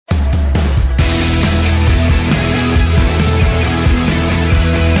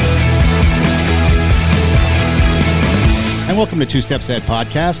welcome to Two Steps Ahead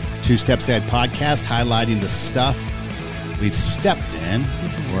Podcast. Two Steps Ahead Podcast highlighting the stuff we've stepped in,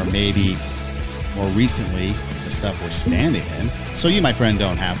 or maybe more recently, the stuff we're standing in. So you, my friend,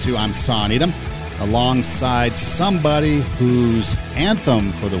 don't have to. I'm Son Edom, alongside somebody whose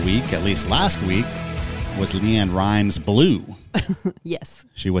anthem for the week, at least last week, was LeAnn Rimes' Blue. Yes.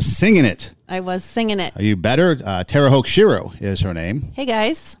 She was singing it. I was singing it. Are you better? Tara Hoke Shiro is her name. Hey,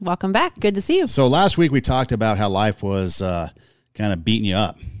 guys. Welcome back. Good to see you. So last week we talked about how life was kind of beating you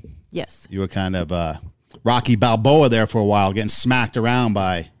up. Yes. You were kind of Rocky Balboa there for a while, getting smacked around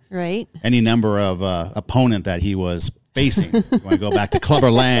by any number of opponent that he was facing. You want to go back to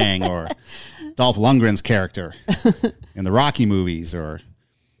Clubber Lang or Dolph Lundgren's character in the Rocky movies, or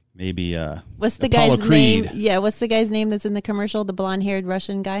maybe what's the Apollo guy's Creed. name? Yeah, what's the guy's name that's in the commercial? The blonde-haired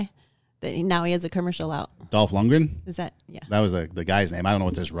Russian guy. Now he has a commercial out. Dolph Lundgren? Is that, yeah. That was the guy's name. I don't know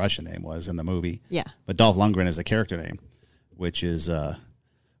what his Russian name was in the movie. Yeah. But Dolph Lundgren is the character name, which is kind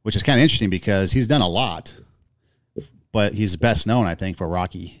of interesting because he's done a lot, but he's best known, I think, for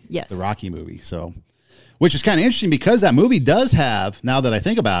Rocky. Yes. The Rocky movie. So, which is kind of interesting because that movie does have, now that I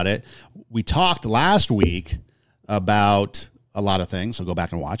think about it, we talked last week about a lot of things. So go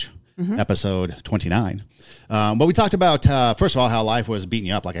back and watch episode 29. But we talked about, first of all, how life was beating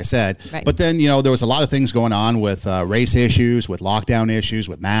you up, like I said. Right. But then, there was a lot of things going on with race issues, with lockdown issues,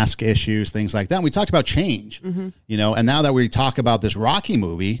 with mask issues, things like that. And we talked about change, and now that we talk about this Rocky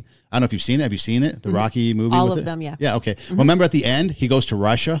movie, I don't know if you've seen it. Have you seen it? The Rocky movie? All with of it? them, yeah. Yeah, okay. Well, remember at the end, he goes to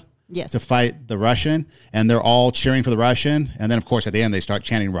Russia. Yes. To fight the Russian, and they're all cheering for the Russian. And then, of course, at the end, they start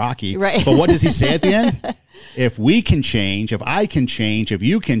chanting Rocky. Right. But what does he say at the end? If we can change, if I can change, if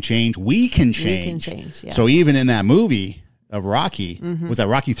you can change, we can change. We can change, yeah. So even in that movie of Rocky, was that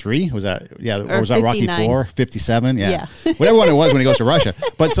Rocky 3? Was that, or was that Rocky 4? 57? Yeah. Whatever one it was when he goes to Russia.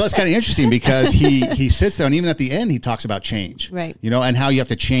 But so that's kind of interesting because he sits there, and even at the end, he talks about change. Right. And how you have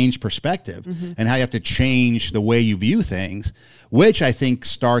to change perspective and how you have to change the way you view things, which I think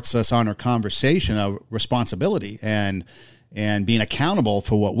starts us on our conversation of responsibility and being accountable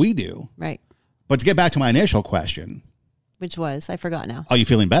for what we do. Right. But to get back to my initial question. Which was, I forgot now. Are you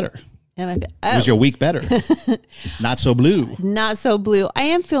feeling better? Was your week better? Not so blue. Not so blue. I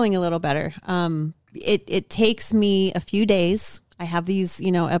am feeling a little better. It takes me a few days. I have these,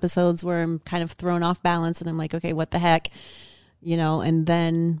 episodes where I'm kind of thrown off balance and I'm like, okay, what the heck? And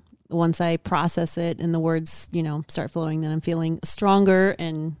then once I process it and the words, start flowing, then I'm feeling stronger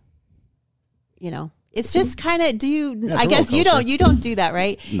and, it's just kind of, I guess you don't do that,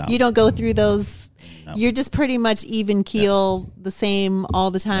 right? No. You don't go through those. No. You're just pretty much even keel, the same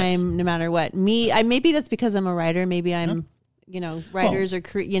all the time, no matter what. Maybe that's because I'm a writer. Maybe I'm, writers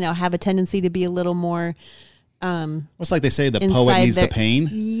have a tendency to be a little more. It's like they say, the poet needs the pain.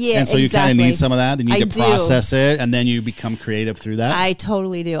 Yeah, and so you kind of need some of that. Then you need to process it, and then you become creative through that. I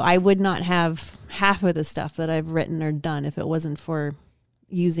totally do. I would not have half of the stuff that I've written or done if it wasn't for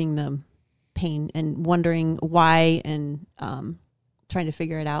using the pain and wondering why and trying to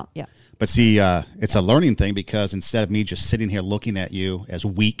figure it out. Yeah. But see, it's a learning thing because instead of me just sitting here looking at you as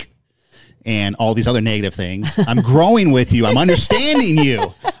weak and all these other negative things, I'm growing with you. I'm understanding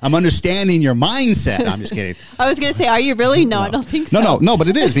you. I'm understanding your mindset. I'm just kidding. I was going to say, are you really? No, I don't think so. No, but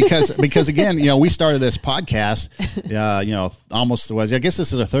it is because again, we started this podcast, almost I guess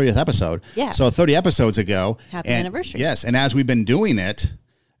this is our 30th episode. Yeah. So 30 episodes ago. Happy anniversary. Yes. And as we've been doing it,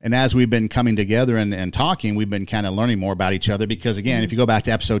 and as we've been coming together and talking, we've been kind of learning more about each other because, again, if you go back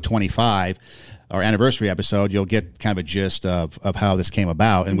to episode 25, our anniversary episode, you'll get kind of a gist of how this came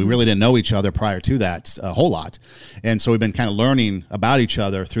about. And we really didn't know each other prior to that a whole lot. And so we've been kind of learning about each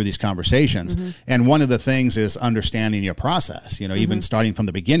other through these conversations. And one of the things is understanding your process. Even starting from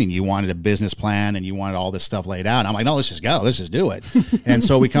the beginning, you wanted a business plan and you wanted all this stuff laid out. And I'm like, no, let's just go. Let's just do it. And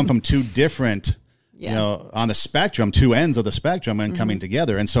so we come from two different on the spectrum, two ends of the spectrum and coming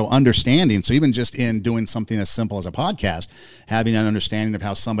together. And so understanding, so even just in doing something as simple as a podcast, having an understanding of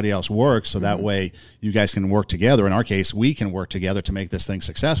how somebody else works so that way you guys can work together. In our case, we can work together to make this thing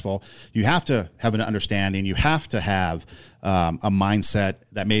successful. You have to have an understanding. You have to have a mindset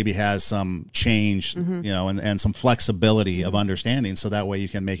that maybe has some change, and some flexibility of understanding so that way you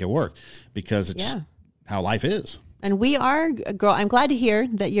can make it work because it's just how life is. And we are I'm glad to hear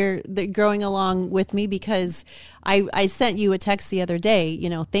that you're growing along with me because I sent you a text the other day,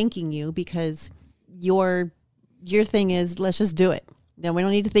 thanking you because your thing is let's just do it. No, we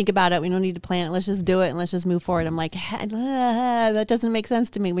don't need to think about it. We don't need to plan it. Let's just do it and let's just move forward. I'm like, that doesn't make sense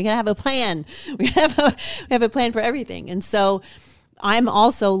to me. We gotta have a plan. We have a plan for everything. And so I'm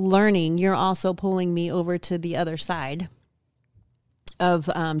also learning. You're also pulling me over to the other side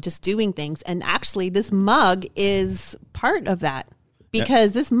just doing things. And actually, this mug is part of that,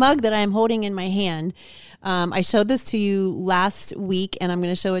 because this mug that I'm holding in my hand, I showed this to you last week, and I'm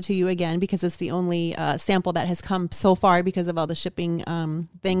going to show it to you again because it's the only sample that has come so far because of all the shipping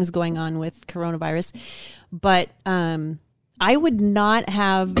things going on with coronavirus. But I would not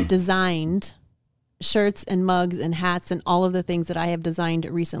have designed shirts and mugs and hats and all of the things that I have designed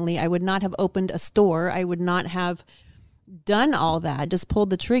recently. I would not have opened a store. I would not have done all that, just pulled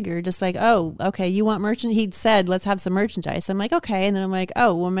the trigger, just like, oh, okay, you want merchant? He'd said, let's have some merchandise. So I'm like, okay. And then I'm like,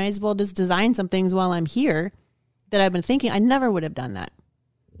 oh, well, might as well just design some things while I'm here that I've been thinking. I never would have done that.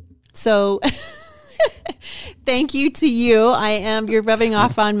 So thank you to you. You're rubbing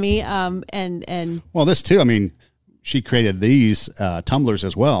off on me. And well, this too, I mean, she created these tumblers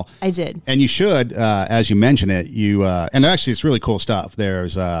as well. I did. And you should, as you mentioned it, and actually it's really cool stuff.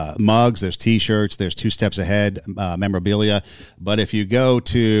 There's mugs, there's T-shirts, there's 2 Steps Ahead memorabilia. But if you go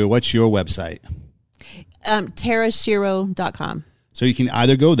to, what's your website? TaraShiro.com. So you can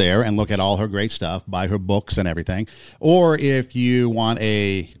either go there and look at all her great stuff, buy her books and everything, or if you want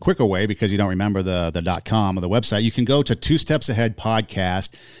a quicker way because you don't remember the .com or the website, you can go to 2 Steps Ahead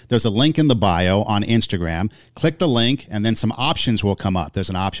Podcast. There's a link in the bio on Instagram. Click the link, and then some options will come up. There's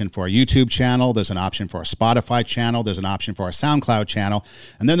an option for a YouTube channel. There's an option for a Spotify channel. There's an option for a SoundCloud channel.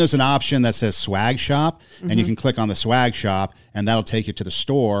 And then there's an option that says Swag Shop, and you can click on the Swag Shop, and that'll take you to the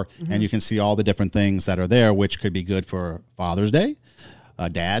store, and you can see all the different things that are there, which could be good for Father's Day.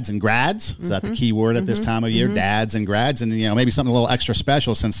 Dads and grads. Is that the key word at this time of year? Dads and grads. And, maybe something a little extra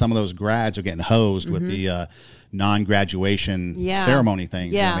special since some of those grads are getting hosed with the non-graduation ceremony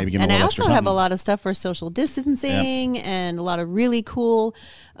things. Yeah. Maybe give and them a little I extra also have something. a lot of stuff for social distancing and a lot of really cool.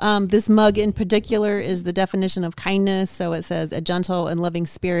 This mug in particular is the definition of kindness. So it says a gentle and loving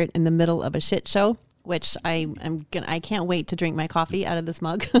spirit in the middle of a shit show, which I can't wait to drink my coffee out of this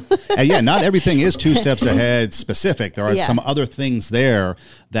mug. And yeah, not everything is 2 Steps Ahead specific. There are some other things there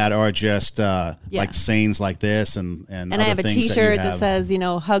that are just like sayings like this and I have a T-shirt that says,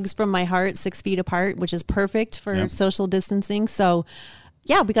 hugs from my heart, 6 feet apart, which is perfect for social distancing. So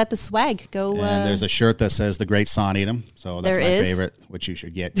yeah, we got the swag. Go. And there's a shirt that says the Great Son Edom. So that's my favorite, which you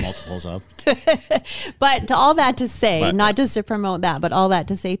should get multiples of. But to all that to say, not just to promote that, but all that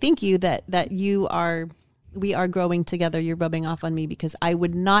to say, thank you that we are growing together. You're rubbing off on me because I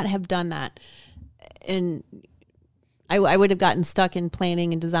would not have done that. And I would have gotten stuck in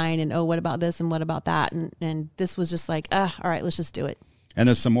planning and design and, oh, what about this and what about that? And this was just like, all right, let's just do it. And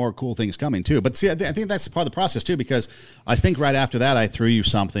there's some more cool things coming too. But see, I think that's part of the process too, because I think right after that, I threw you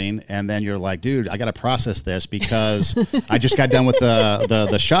something and then you're like, dude, I got to process this because I just got done with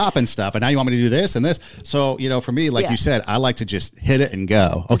the shop and stuff. And now you want me to do this and this. So, for me, like you said, I like to just hit it and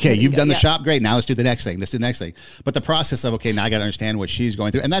go. Okay, you've done the shop. Great. Now let's do the next thing. Let's do the next thing. But the process of, okay, now I got to understand what she's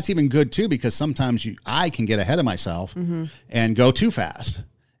going through. And that's even good too, because sometimes I can get ahead of myself and go too fast.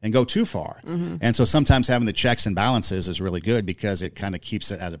 And go too far. And so sometimes having the checks and balances is really good because it kind of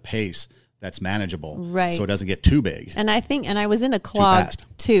keeps it at a pace that's manageable. Right. So it doesn't get too big. And I was in a clog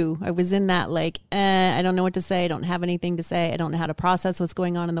too. I was in that I don't know what to say. I don't have anything to say. I don't know how to process what's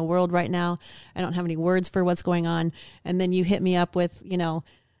going on in the world right now. I don't have any words for what's going on. And then you hit me up with,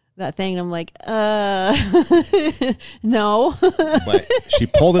 that thing. And I'm like, no. But she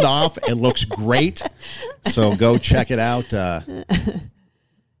pulled it off. It looks great. So go check it out.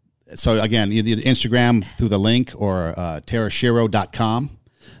 So again, either Instagram through the link or TaraShiro.com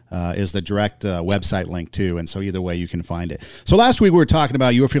is the direct website link too. And so either way you can find it. So last week we were talking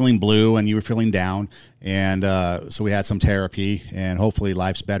about you were feeling blue and you were feeling down. And so we had some therapy and hopefully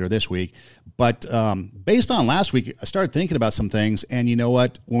life's better this week. But based on last week, I started thinking about some things. And you know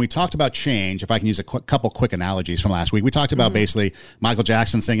what? When we talked about change, if I can use a couple quick analogies from last week, we talked about basically Michael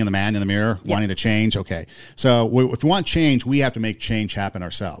Jackson singing The Man in the Mirror, wanting to change. Okay. So if we want change, we have to make change happen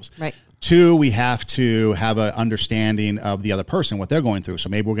ourselves. Right. 2, we have to have an understanding of the other person, what they're going through. So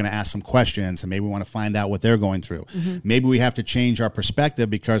maybe we're going to ask some questions and maybe we want to find out what they're going through. Maybe we have to change our perspective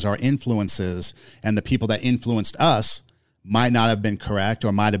because our influences and the people that influenced us might not have been correct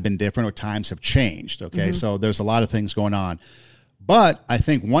or might have been different or times have changed. Okay. So there's a lot of things going on. But I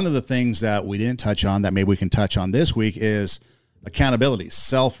think one of the things that we didn't touch on that maybe we can touch on this week is accountability,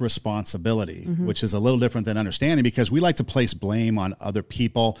 self-responsibility, which is a little different than understanding because we like to place blame on other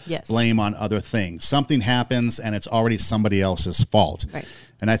people, blame on other things. Something happens and it's already somebody else's fault. Right.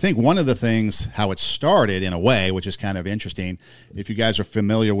 And I think one of the things, how it started in a way, which is kind of interesting, if you guys are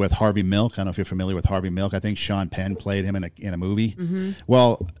familiar with Harvey Milk, I don't know if you're familiar with Harvey Milk. I think Sean Penn played him in a movie.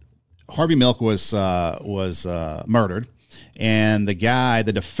 Well, Harvey Milk was murdered. And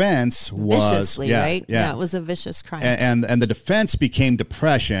the defense was viciously, right? Yeah, it was a vicious crime. And the defense became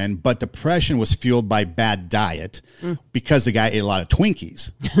depression, but depression was fueled by bad diet because the guy ate a lot of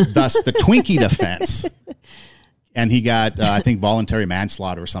Twinkies. Thus, the Twinkie defense. And he got, I think, voluntary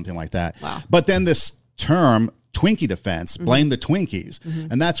manslaughter or something like that. Wow. But then this term, Twinkie defense, blame the Twinkies.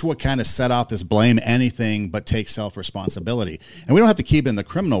 And that's what kind of set off this blame anything but take self-responsibility. And we don't have to keep it in the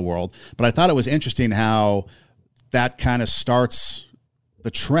criminal world, but I thought it was interesting how that kind of starts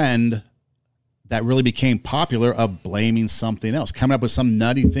the trend that really became popular of blaming something else, coming up with some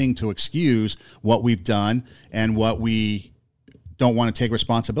nutty thing to excuse what we've done and what we don't want to take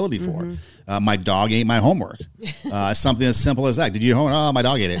responsibility for. My dog ate my homework. Something as simple as that. Did you homework? Oh, my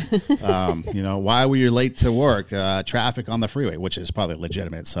dog ate it. Why were you late to work? Traffic on the freeway, which is probably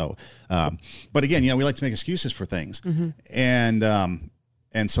legitimate. So, but again, we like to make excuses for things.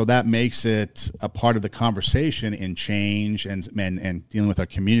 And so that makes it a part of the conversation in change and dealing with our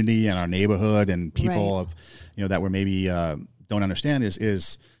community and our neighborhood and people of, that we're maybe don't understand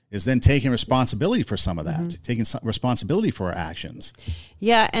is then taking responsibility for some of that, taking some responsibility for our actions.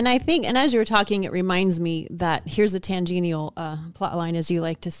 Yeah, and I think, and as you were talking, it reminds me that here's a tangential plot line, as you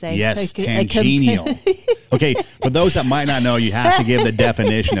like to say. Yes, tangential. Okay, for those that might not know, you have to give the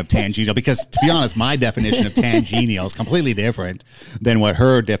definition of tangential, because to be honest, my definition of tangential is completely different than what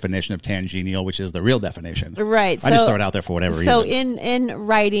her definition of tangential, which is the real definition. Right. I just throw it out there for whatever reason. So in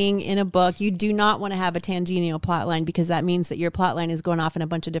writing in a book, you do not want to have a tangential plot line, because that means that your plot line is going off in a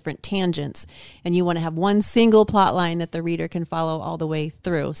bunch of different tangents, and you want to have one single plot line that the reader can follow all the way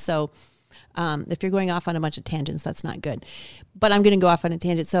through. So if you're going off on a bunch of tangents, that's not good. But I'm going to go off on a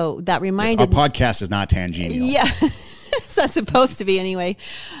tangent. So that reminded me. Our podcast is not tangential. Yeah, it's not supposed to be anyway.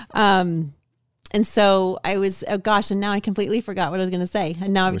 And so I was, and now I completely forgot what I was going to say.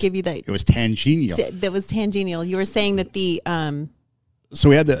 And now I'll give you It was tangential. That was tangential. You were saying that the... So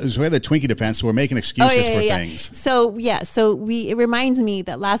we had the Twinkie defense. So we're making excuses for things. So it reminds me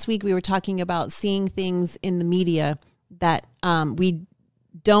that last week we were talking about seeing things in the media that we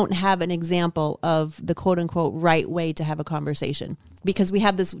don't have an example of the quote unquote right way to have a conversation, because we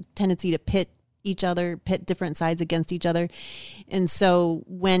have this tendency to pit different sides against each other. And so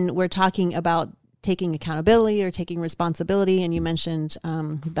when we're talking about taking accountability or taking responsibility, and you mentioned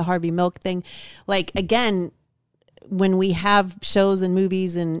the Harvey Milk thing, like, again, when we have shows and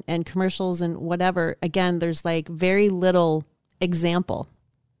movies and commercials and whatever, again, there's like very little example,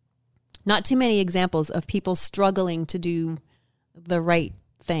 not too many examples of people struggling to do the right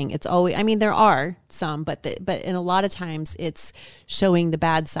thing. It's always, there are some, but in a lot of times it's showing the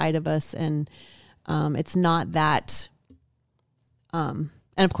bad side of us, and it's not that, and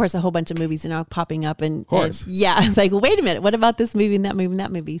of course a whole bunch of movies are now popping up, and it's like, wait a minute, what about this movie and that movie and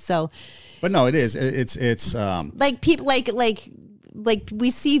that movie? So, but no, it is, it's like people, like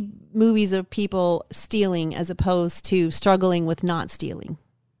we see movies of people stealing as opposed to struggling with not stealing.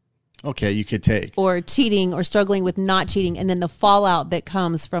 Okay, you could take. Or cheating, or struggling with not cheating, and then the fallout that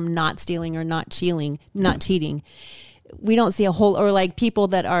comes from not stealing or not cheating. We don't see a whole, or like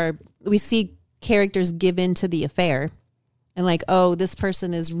people we see characters give in to the affair, and like, oh, this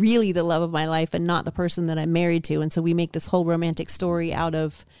person is really the love of my life and not the person that I'm married to. And so we make this whole romantic story out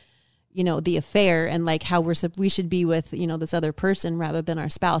of, the affair, and like how we should be with, this other person rather than our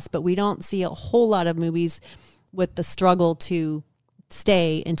spouse. But we don't see a whole lot of movies with the struggle to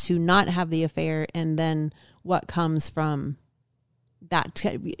stay and to not have the affair, and then what comes from that.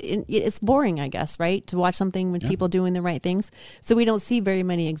 It's boring, I guess, right, to watch something with people doing the right things. So we don't see very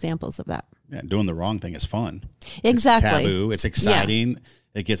many examples of that. Yeah, doing the wrong thing is fun. Exactly. It's taboo. It's exciting. Yeah.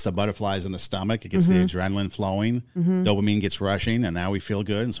 It gets the butterflies in the stomach. It gets the adrenaline flowing. Dopamine gets rushing, and now we feel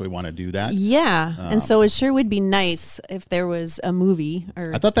good, and so we want to do that. Yeah, and so it sure would be nice if there was a movie.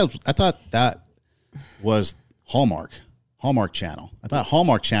 Or I thought that was Hallmark Channel. I thought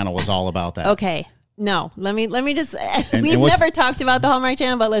Hallmark Channel was all about that. Okay. No, let me just, we've never talked about the Hallmark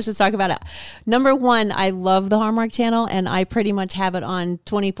Channel, but let's just talk about it. Number one, I love the Hallmark Channel, and I pretty much have it on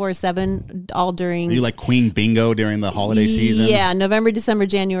 24/7 all during. Are you like Queen Bingo during the holiday season? Yeah, November, December,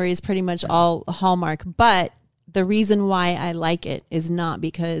 January is pretty much all Hallmark. But the reason why I like it is not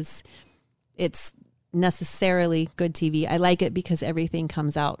because it's necessarily good TV. I like it because everything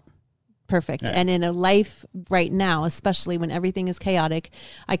comes out perfect. Yeah. And in a life right now, especially when everything is chaotic,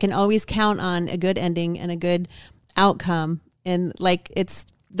 I can always count on a good ending and a good outcome. And like, it's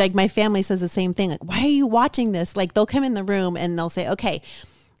like my family says the same thing. Like, why are you watching this? Like, they'll come in the room and they'll say, okay,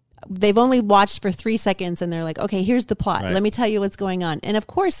 they've only watched for 3 seconds, and they're like, okay, here's the plot. Right. Let me tell you what's going on. And of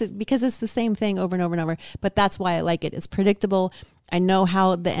course, it's because it's the same thing over and over and over, but that's why I like it. It's predictable. I know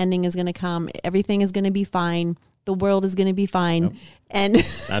how the ending is going to come. Everything is going to be fine. the world is going to be fine. Yep. And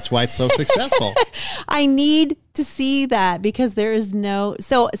that's why it's so successful. I need to see that because there is no,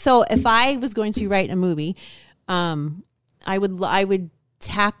 so if I was going to write a movie, I would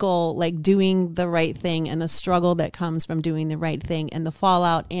tackle like doing the right thing and the struggle that comes from doing the right thing and the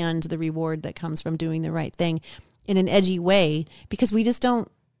fallout and the reward that comes from doing the right thing in an edgy way, because we just don't,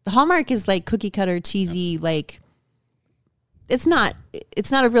 the Hallmark is like cookie cutter, cheesy, like it's not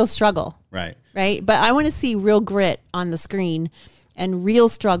a real struggle. Right. Right. But I want to see real grit on the screen and real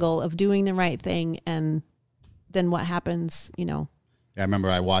struggle of doing the right thing. And then what happens, you know. I remember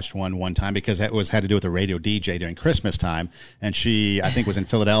I watched one time because it had to do with a radio DJ during Christmas time. And she, I think, was in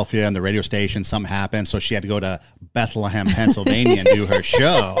Philadelphia and the radio station, something happened. So she had to go to Bethlehem, Pennsylvania and do her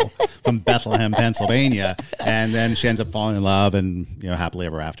show from Bethlehem, Pennsylvania. And then she ends up falling in love and, you know, happily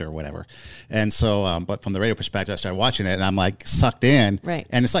ever after or whatever. And so, but from the radio perspective, I started watching it and I'm like sucked in. Right.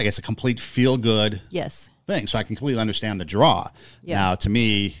 And it's like, it's a complete feel good thing. So I can completely understand the draw. Yeah. Now, to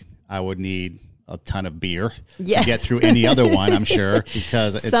me, I would need a ton of beer to get through any other one, I'm sure,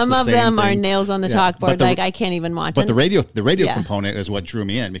 because it's some of them are nails on the chalkboard. Like I can't even watch. But the radio component is what drew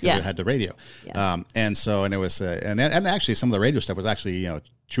me in because it had the radio. Yeah. And it was, and actually some of the radio stuff was actually, you know,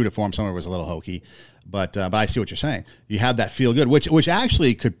 true to form. Some of it was a little hokey, but I see what you're saying. You have that feel good, which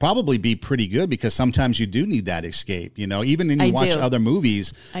actually could probably be pretty good because sometimes you do need that escape. You know, even when you watch other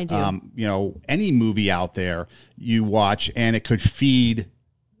movies, I do. You know, any movie out there you watch and it could feed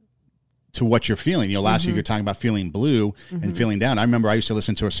to what you're feeling. You know, last week you're talking about feeling blue and feeling down. I remember I used to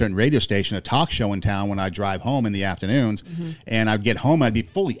listen to a certain radio station, a talk show in town when I drive home in the afternoons, and I'd get home, I'd be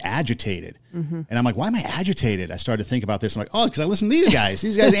fully agitated. And I'm like, why am I agitated? I started to think about this. I'm like, oh, because I listen to these guys.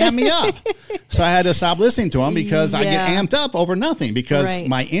 These guys amp me up. So I had to stop listening to them because I get amped up over nothing because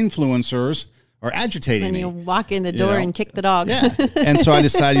my influencers are agitating when me. you walk in the door and kick the dog. Yeah. And so I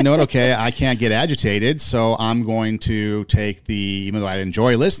decided, you know what, okay, I can't get agitated, so I'm going to take even though I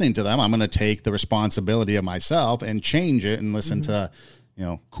enjoy listening to them, I'm going to take the responsibility of myself and change it and listen to, you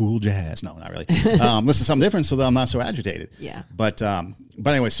know, cool jazz. No, not really. Listen to something different so that I'm not so agitated. Yeah. But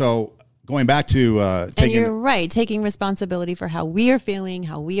anyway, so going back to and you're right, taking responsibility for how we are feeling,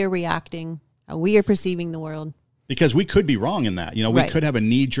 how we are reacting, how we are perceiving the world. Because we could be wrong in that. You know, we could have a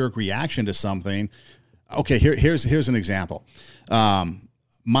knee-jerk reaction to something. Okay, here's an example.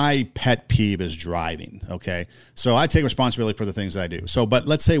 My pet peeve is driving, okay? So I take responsibility for the things that I do. So, but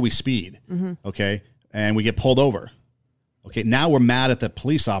let's say we speed, okay, and we get pulled over. Okay, now we're mad at the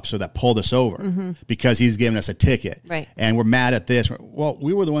police officer that pulled us over because he's giving us a ticket. Right. And we're mad at this. Well,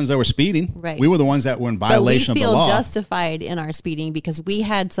 we were the ones that were speeding. Right. We were the ones that were in violation of the law. But we feel justified in our speeding because we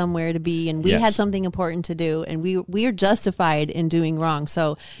had somewhere to be and we had something important to do, and we are justified in doing wrong.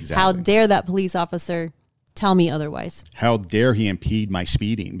 So how dare that police officer tell me otherwise? How dare he impede my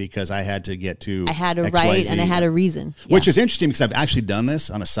speeding because I had to get to I had a XYZ. right and I had a reason. Which is interesting because I've actually done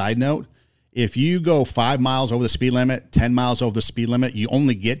this on a side note. If you go 5 miles over the speed limit, 10 miles over the speed limit, you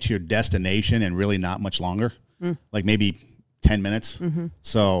only get to your destination in really not much longer, like maybe 10 minutes.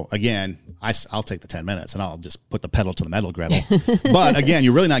 So again, I'll take the 10 minutes and I'll just put the pedal to the metal, Gretel. But again,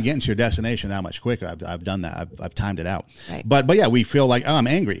 you're really not getting to your destination that much quicker. I've done that. I've timed it out. Right. But yeah, we feel like, oh, I'm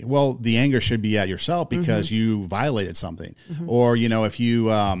angry. Well, the anger should be at yourself because you violated something. Or, you know, if you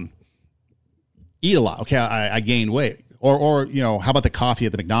eat a lot, okay, I gained weight. Or you know, how about the coffee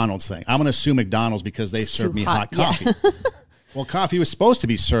at the McDonald's thing? I'm going to assume McDonald's because they serve me hot coffee. Yeah. Well, coffee was supposed to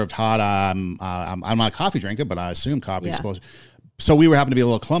be served hot. I'm not a coffee drinker, but I assume coffee is supposed to. So we were happening to be a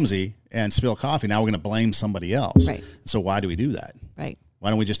little clumsy and spill coffee. Now we're going to blame somebody else. Right. So why do we do that? Right. Why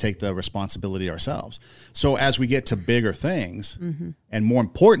don't we just take the responsibility ourselves? So as we get to bigger things and more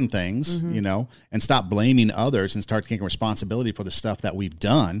important things, you know, and stop blaming others and start taking responsibility for the stuff that we've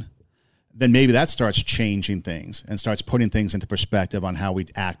done, then maybe that starts changing things and starts putting things into perspective on how we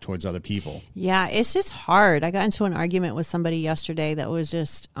act towards other people. Yeah, it's just hard. I got into an argument with somebody yesterday that was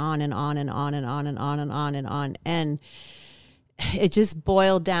just on and on and on and on and on and on and on. And it just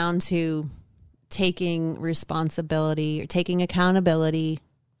boiled down to taking responsibility or taking accountability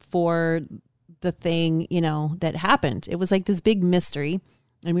for the thing, you know, that happened. It was like this big mystery.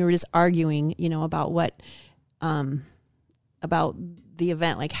 And we were just arguing, you know, about what, about the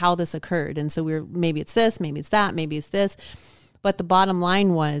event, like how this occurred. And so maybe it's this, maybe it's that, maybe it's this. But the bottom line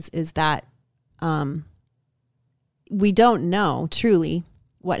is that we don't know truly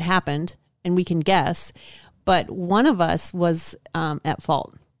what happened, and we can guess, but one of us was at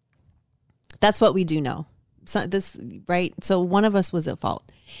fault. That's what we do know. So right? So one of us was at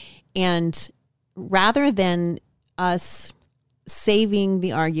fault. And rather than us saving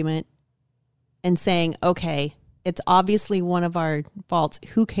the argument and saying, okay, it's obviously one of our faults.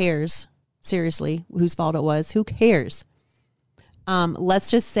 Who cares? Seriously, whose fault it was. Who cares? Let's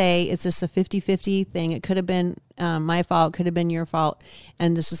just say it's just a 50-50 thing. It could have been my fault, could have been your fault,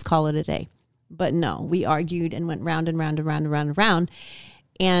 and let's just call it a day. But no, we argued and went round and round and round and round and round.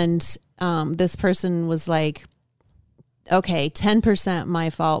 And this person was like, okay, 10% my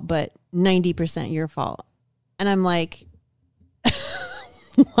fault, but 90% your fault. And I'm like,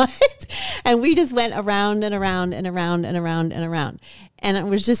 what? And we just went around and around and around and around and around. And it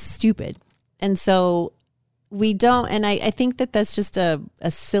was just stupid. And so we don't, and I think that that's just a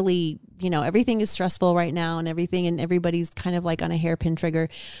silly, everything is stressful right now and everything, and everybody's kind of like on a hairpin trigger.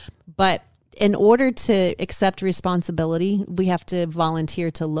 But in order to accept responsibility, we have to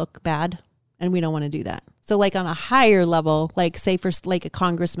volunteer to look bad, and we don't want to do that. So like on a higher level, like say for like a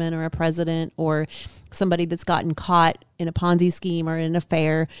congressman or a president or somebody that's gotten caught in a Ponzi scheme or in an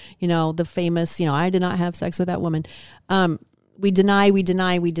affair, the famous, I did not have sex with that woman. We deny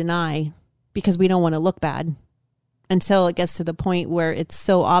because we don't want to look bad until it gets to the point where it's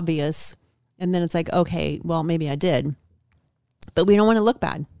so obvious. And then it's like, okay, well, maybe I did, but we don't want to look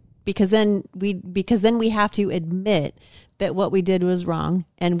bad because then we have to admit that what we did was wrong.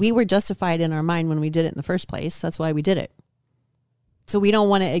 And we were justified in our mind when we did it in the first place. That's why we did it. So we don't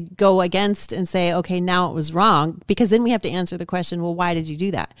want to go against and say, okay, now it was wrong, because then we have to answer the question, well, why did you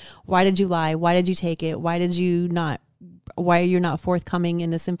do that? Why did you lie? Why did you take it? Why are you not forthcoming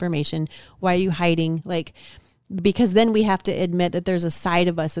in this information? Why are you hiding? Because then we have to admit that there's a side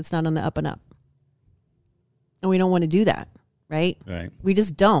of us that's not on the up and up. And we don't want to do that, right? Right. We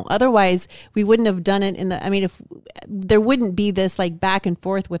just don't. Otherwise, we wouldn't have done it if there wouldn't be this like back and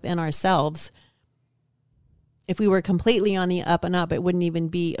forth within ourselves. If we were completely on the up and up, it wouldn't even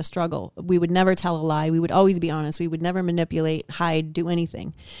be a struggle. We would never tell a lie. We would always be honest. We would never manipulate, hide, do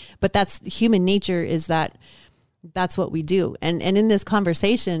anything. But that's human nature, is that's what we do. And in this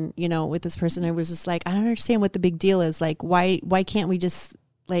conversation, with this person, I was just like, I don't understand what the big deal is. Like, why can't we just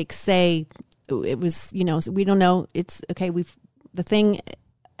like say it was, we don't know. It's okay. The thing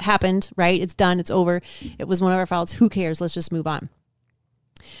happened, right? It's done. It's over. It was one of our faults. Who cares? Let's just move on.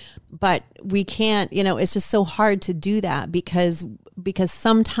 But we can't, it's just so hard to do that because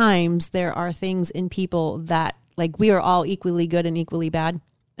sometimes there are things in people that like we are all equally good and equally bad.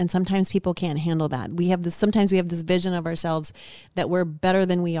 And sometimes people can't handle that. Sometimes we have this vision of ourselves that we're better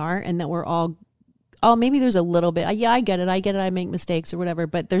than we are, and that we're all, maybe there's a little bit. Yeah, I get it. I make mistakes or whatever.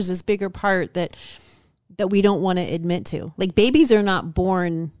 But there's this bigger part that we don't want to admit to. Like babies are not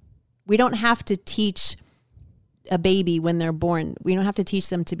born. We don't have to teach a baby when they're born. We don't have to teach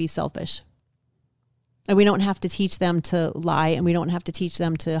them to be selfish. And we don't have to teach them to lie, and we don't have to teach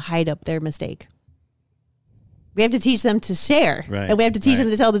them to hide up their mistake. We have to teach them to share, right, and we have to teach them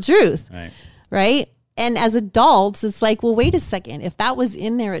to tell the truth, right? And as adults, it's like, well, wait a second. If that was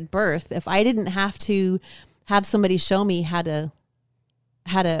in there at birth, if I didn't have to have somebody show me how to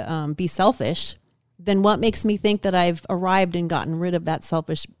be selfish, then what makes me think that I've arrived and gotten rid of that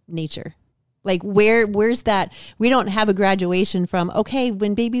selfish nature? Like where's that? We don't have a graduation from, okay,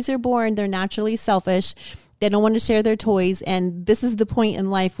 when babies are born, they're naturally selfish. They don't want to share their toys. And this is the point in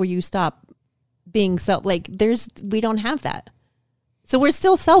life where you stop being we don't have that. So we're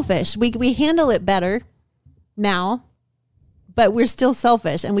still selfish. We handle it better now, but we're still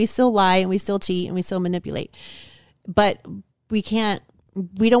selfish, and we still lie, and we still cheat, and we still manipulate. But we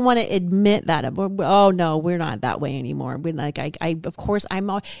don't want to admit that. Oh no, we're not that way anymore. We're like, of course I'm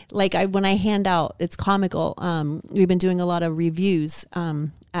like, when I hand out, it's comical. We've been doing a lot of reviews,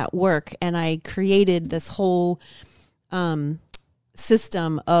 at work, and I created this whole,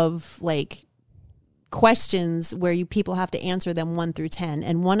 system of like questions where people have to answer them 1 through 10.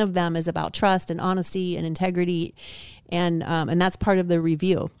 And one of them is about trust and honesty and integrity. And that's part of the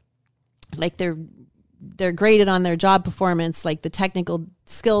review. Like they're graded on their job performance, like the technical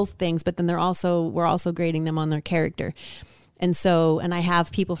skills things, but then we're also grading them on their character. And I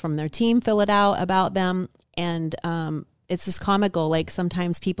have people from their team fill it out about them. And, it's just comical. Like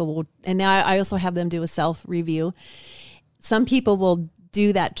sometimes people will, and I also have them do a self review. Some people will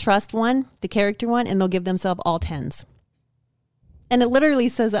do that trust one, the character one, and they'll give themselves all 10s. And it literally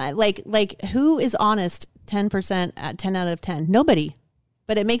says like who is honest 10% at 10 out of 10? Nobody.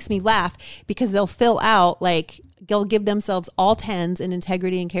 But it makes me laugh because they'll fill out they'll give themselves all 10s in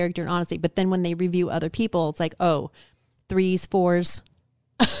integrity and character and honesty. But then when they review other people, it's like, 3s, 4s.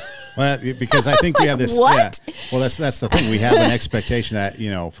 Well, because I think we have this. What? Yeah. Well, that's the thing. We have an expectation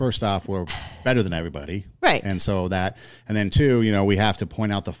that, first off, we're better than everybody. Right. And then two, we have to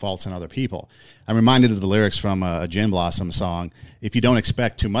point out the faults in other people. I'm reminded of the lyrics from a Gin Blossom song. If you don't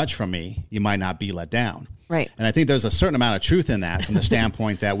expect too much from me, you might not be let down. Right. And I think there's a certain amount of truth in that from the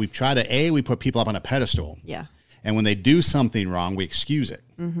standpoint that we try to, we put people up on a pedestal. Yeah. And when they do something wrong, we excuse it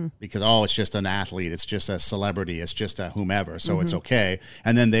because, it's just an athlete. It's just a celebrity. It's just a whomever. So it's okay.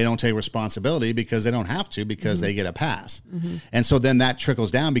 And then they don't take responsibility because they don't have to because they get a pass. And so then that trickles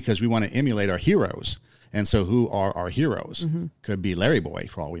down because we want to emulate our heroes. And so who are our heroes? Could be Larry Boy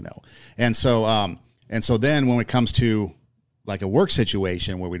for all we know. And so then when it comes to like a work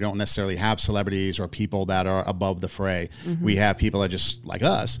situation where we don't necessarily have celebrities or people that are above the fray, we have people that are just like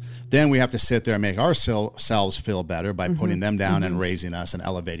us, then we have to sit there and make ourselves feel better by putting them down and raising us and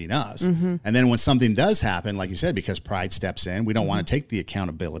elevating us. And then when something does happen, like you said, because pride steps in, we don't want to take the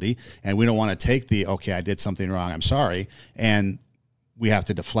accountability and we don't want to take okay, I did something wrong, I'm sorry. And we have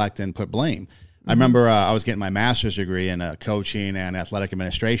to deflect and put blame. I remember I was getting my master's degree in coaching and athletic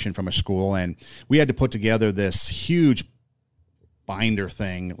administration from a school, and we had to put together this huge binder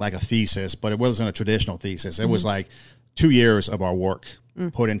thing, like a thesis, but it wasn't a traditional thesis. It was like 2 years of our work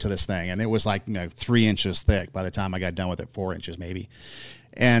put into this thing. And it was like 3 inches thick by the time I got done with it, 4 inches maybe.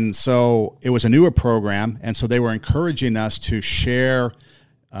 And so it was a newer program. And so they were encouraging us to share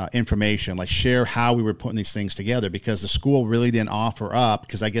information, like share how we were putting these things together, because the school really didn't offer up,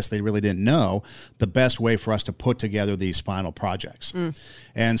 because I guess they really didn't know the best way for us to put together these final projects.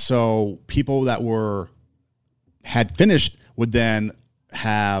 And so people that had finished would then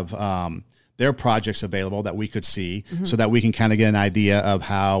have their projects available that we could see so that we can kind of get an idea of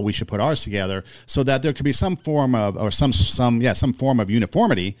how we should put ours together, so that there could be some form of, or some form of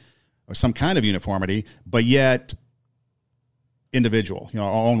uniformity, or some kind of uniformity, but yet individual,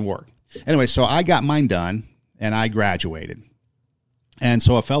 our own work. Anyway, so I got mine done and I graduated. And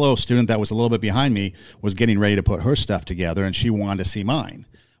so a fellow student that was a little bit behind me was getting ready to put her stuff together, and she wanted to see mine.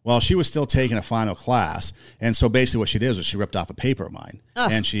 Well, she was still taking a final class, and so basically what she did was she ripped off a paper of mine,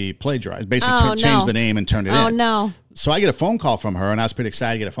 and she plagiarized, basically changed the name and turned it in. Oh, no. So I get a phone call from her, and I was pretty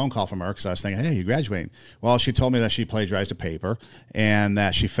excited to get a phone call from her because I was thinking, hey, you're graduating. Well, she told me that she plagiarized a paper and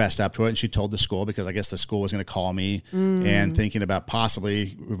that she fessed up to it, and she told the school, because I guess the school was going to call me and thinking about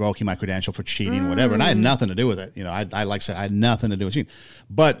possibly revoking my credential for cheating or whatever, and I had nothing to do with it. I like I said, I had nothing to do with cheating.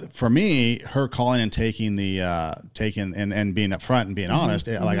 But for me, her calling and taking and being upfront and being honest,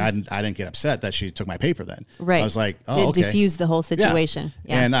 like I didn't get upset that she took my paper then. Right. I was like, oh, okay. Diffuse the whole situation.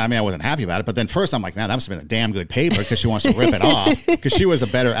 Yeah. And I mean, I wasn't happy about it. But then first I'm like, man, that must have been a damn good paper, because she wants to rip it off, because she was a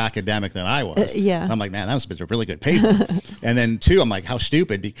better academic than I was. Yeah. I'm like, man, that must have been a really good paper. And then two, I'm like, how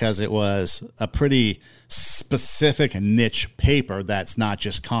stupid, because it was a pretty specific niche paper that's not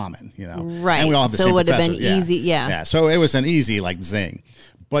just common, Right. And we all have the so same it would have been professors. easy. Yeah. Yeah. So it was an easy zing.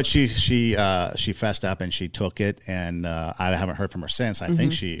 But she fessed up and she took it, and I haven't heard from her since. I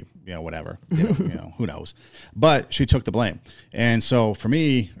think she, whatever, who knows. But she took the blame. And so for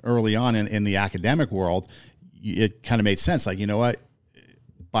me, early on in the academic world, it kind of made sense. Like, you know what?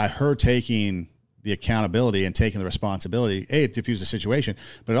 By her taking the accountability and taking the responsibility, it diffused the situation,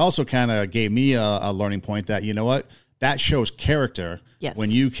 but it also kind of gave me a learning point that, you know what? That shows character. Yes.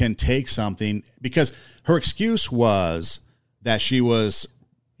 When you can take something, because her excuse was that she was,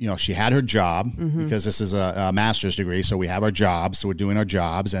 she had her job, because this is a master's degree. So we have our jobs. So we're doing our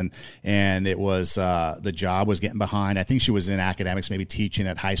jobs, and it was, the job was getting behind. I think she was in academics, maybe teaching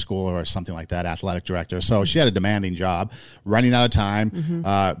at high school or something like that, athletic director. So she had a demanding job, running out of time.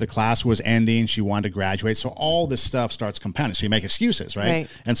 The class was ending. She wanted to graduate. So all this stuff starts compounding. So you make excuses, right?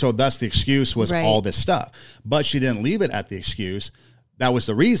 And so thus the excuse was all this stuff, but she didn't leave it at the excuse. That was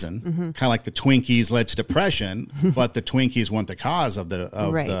the reason, kind of like the Twinkies led to depression, but the Twinkies weren't the cause of the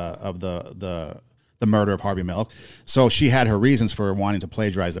murder of Harvey Milk. So she had her reasons for wanting to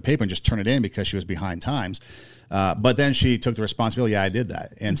plagiarize the paper and just turn it in because she was behind times. But then she took the responsibility. Yeah, I did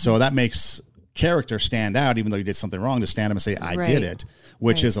that. And so that makes character stand out, even though you did something wrong, to stand up and say, I did it,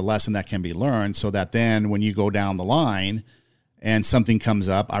 which is a lesson that can be learned, so that then when you go down the line and something comes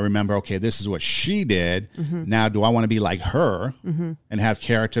up, I remember, okay, this is what she did. Now, do I want to be like her and have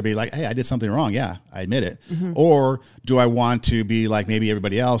character be like, hey, I did something wrong. Yeah, I admit it. Or do I want to be like maybe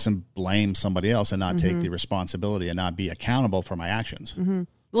everybody else and blame somebody else and not take the responsibility and not be accountable for my actions?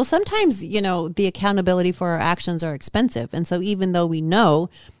 Well, sometimes, the accountability for our actions are expensive. And so even though we know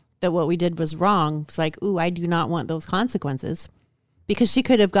that what we did was wrong, it's like, ooh, I do not want those consequences. Because she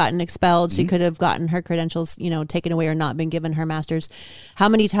could have gotten expelled. She could have gotten her credentials, taken away or not been given her master's. How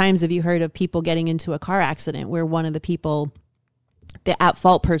many times have you heard of people getting into a car accident where one of the people, the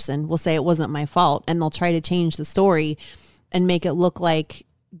at-fault person, will say it wasn't my fault, and they'll try to change the story and make it look like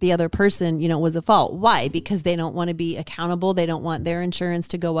the other person, was at fault. Why? Because they don't want to be accountable. They don't want their insurance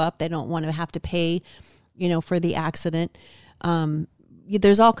to go up. They don't want to have to pay, for the accident.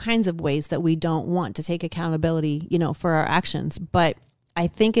 there's all kinds of ways that we don't want to take accountability, for our actions. But I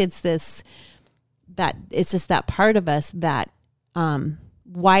think it's just that part of us that,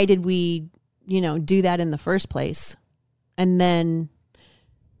 why did we, do that in the first place? And then,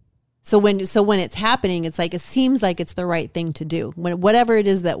 so when it's happening, it's like, it seems like it's the right thing to do. Whatever it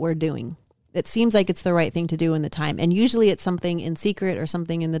is that we're doing, it seems like it's the right thing to do in the time. And usually it's something in secret or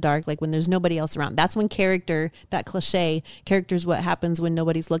something in the dark, like when there's nobody else around. That's when that cliche, character's what happens when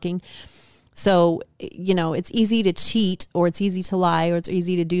nobody's looking. So, it's easy to cheat, or it's easy to lie, or it's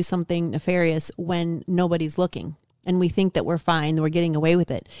easy to do something nefarious when nobody's looking. And we think that we're fine, we're getting away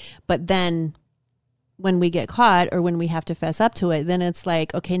with it. But then when we get caught, or when we have to fess up to it, then it's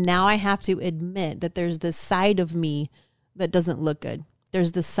like, okay, now I have to admit that there's this side of me that doesn't look good.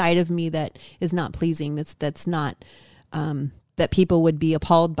 There's this side of me that is not pleasing. That's not, that people would be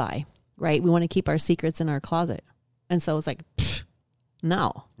appalled by, right? We want to keep our secrets in our closet. And so it's like,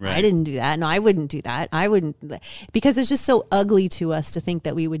 no, right. I didn't do that. No, I wouldn't do that. I wouldn't, because it's just so ugly to us to think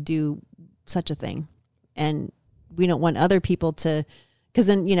that we would do such a thing. And we don't want other people to, because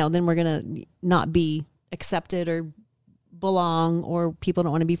then, then we're going to not be accepted or belong, or people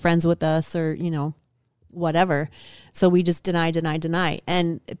don't want to be friends with us, or, whatever. So we just deny.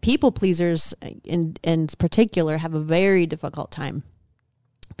 And people pleasers in particular have a very difficult time,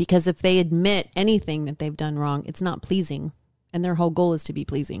 because if they admit anything that they've done wrong, it's not pleasing, and their whole goal is to be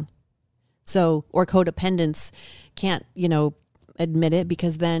pleasing. So, or codependents can't, admit it,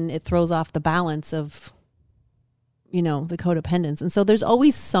 because then it throws off the balance of, the codependence. And so there's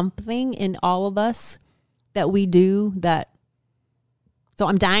always something in all of us that we do that. So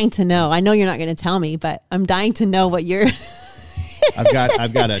I'm dying to know. I know you're not going to tell me, but I'm dying to know what you're. I've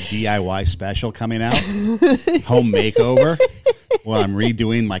got a DIY special coming out, home makeover. Well, I'm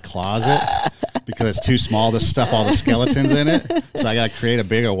redoing my closet because it's too small to stuff all the skeletons in it. So I got to create a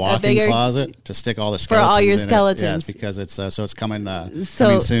bigger walk-in closet to stick all the skeletons for all your in skeletons. Yes, because it's so it's coming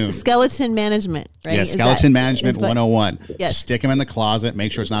soon. Skeleton management, right? Yeah, skeleton management 101. Yes. Stick them in the closet.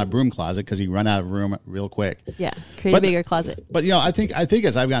 Make sure it's not a broom closet, because you run out of room real quick. Yeah, create a bigger closet. But I think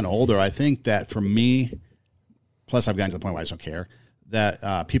as I've gotten older, I think that for me, plus I've gotten to the point where I just don't care,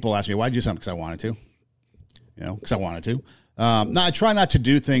 that people ask me, why did you do something? Because I wanted to. Because I wanted to. Now, I try not to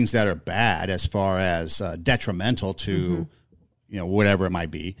do things that are bad, as far as detrimental to, whatever it might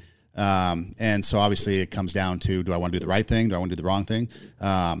be. And so obviously it comes down to, do I want to do the right thing? Do I want to do the wrong thing?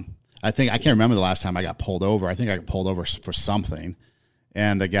 I can't remember the last time I got pulled over. I think I got pulled over for something.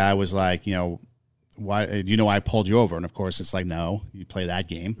 And the guy was like, why, do you know why I pulled you over? And of course it's like, no, you play that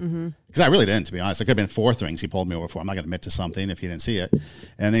game. Because I really didn't, to be honest. It could have been 4 things he pulled me over for. I'm not going to admit to something if he didn't see it.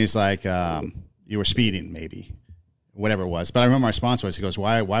 And then he's like, you were speeding, maybe. Whatever it was. But I remember my response was, he goes,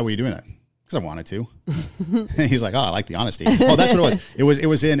 why were you doing that? Because I wanted to. He's like, oh, I like the honesty. Oh, that's what it was. It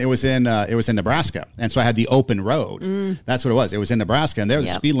was in Nebraska. And so I had the open road. That's what it was. It was in Nebraska, and there the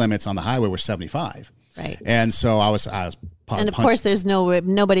speed limits on the highway were 75. Right. And so I was and of course there's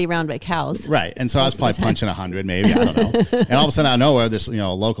nobody around but cows. Right. And so I was probably punching 100, maybe, I don't know. And all of a sudden out of nowhere, this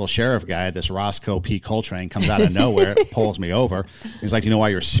local sheriff guy, this Roscoe P. Coltrane, comes out of nowhere, pulls me over. He's like, you know why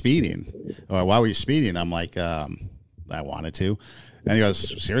you're speeding? Or why were you speeding? I'm like, I wanted to. And he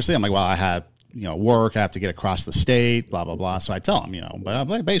goes, seriously? I'm like, well, I had, work. I have to get across the state, blah, blah, blah. So I tell him, but I'm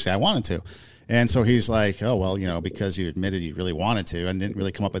like, basically I wanted to. And so he's like, oh, well, because you admitted you really wanted to and didn't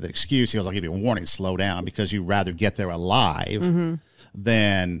really come up with an excuse. He goes, I'll give you a warning, slow down, because you'd rather get there alive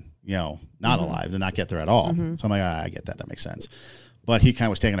than, not alive, than not get there at all. So I'm like, I get that. That makes sense. But he kind of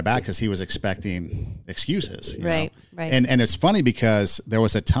was taken aback because he was expecting excuses. Right. And it's funny because there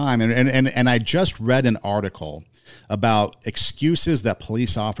was a time, and I just read an article about excuses that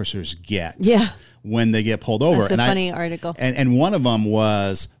police officers get when they get pulled over. That's a funny article. And one of them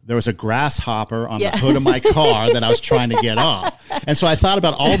was, there was a grasshopper on the hood of my car that I was trying to get off. And so I thought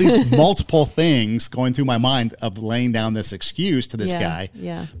about all these multiple things going through my mind of laying down this excuse to this guy.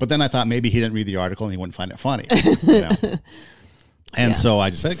 Yeah. But then I thought maybe he didn't read the article and he wouldn't find it funny. And so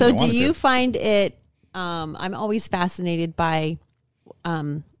I just said, so do you find it, I'm always fascinated by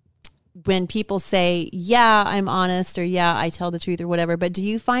when people say, yeah, I'm honest, or yeah, I tell the truth, or whatever. But do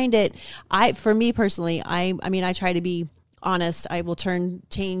you find it, for me personally, I mean, I try to be honest. I will turn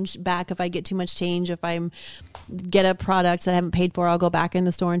change back if I get too much change. If I get a product that I haven't paid for, I'll go back in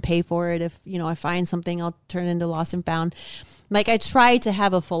the store and pay for it. If, I find something, I'll turn it into lost and found. Like, I try to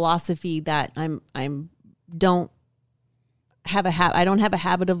have a philosophy that I don't have a habit. I don't have a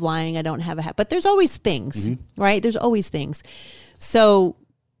habit of lying. I don't have a habit, but there's always things, right? There's always things. So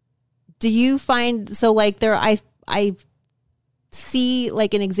do you find, so like I see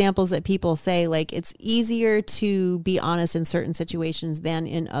like in examples that people say, like it's easier to be honest in certain situations than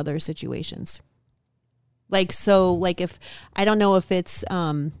in other situations. Like, so like if, I don't know if it's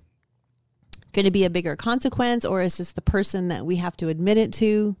going to be a bigger consequence, or is this the person that we have to admit it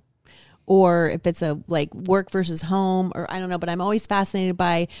to, or if it's a like work versus home, or I don't know, but I'm always fascinated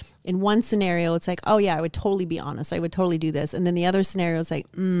by, in one scenario, it's like, oh yeah, I would totally be honest. I would totally do this. And then the other scenario is like,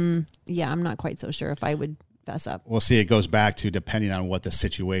 yeah, I'm not quite so sure if I would fess up. Well, see, it goes back to depending on what the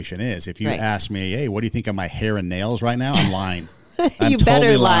situation is. If you Right. ask me, hey, what do you think of my hair and nails right now? I'm lying. I'm You better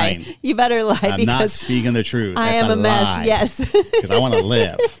totally lie. lying. You better lie. I'm not because speaking the truth. I That's am a mess. lie. Yes. Because I want to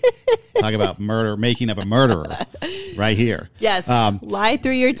live. Talk about murder, making of a murderer right here. Yes. Lie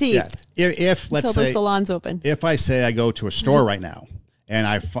through your teeth. Yeah. If let's Until the say, salon's open. if I say I go to a store right now and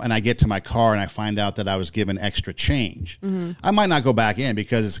I get to my car and I find out that I was given extra change, I might not go back in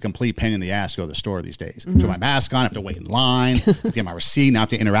because it's a complete pain in the ass to go to the store these days. Put my mask on, I have to wait in line, have to get my receipt, now I have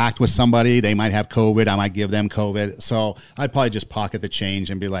to interact with somebody. They might have COVID. I might give them COVID. So I'd probably just pocket the change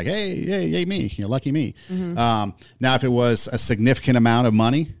and be like, hey, me, lucky me. Now, if it was a significant amount of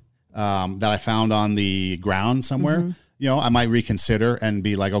money that I found on the ground somewhere, I might reconsider and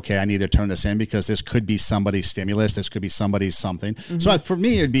be like, okay, I need to turn this in because this could be somebody's stimulus. This could be somebody's something. So for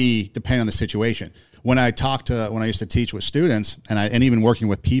me, it'd be depending on the situation. When I used to teach with students and even working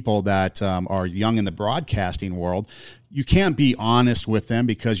with people that are young in the broadcasting world, you can't be honest with them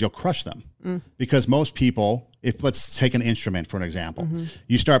because you'll crush them. Because most people, if let's take an instrument for an example,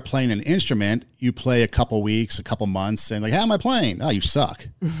 you start playing an instrument, you play a couple weeks, a couple months, and like, how am I playing? Oh, you suck.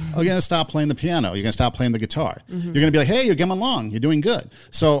 Oh, you're gonna stop playing the piano. You're gonna stop playing the guitar. You're gonna be like, hey, you're getting along. You're doing good.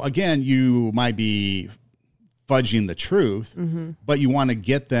 So again, you might be fudging the truth, but you want to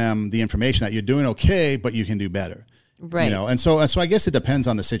get them the information that you're doing okay, but you can do better. Right. And so I guess it depends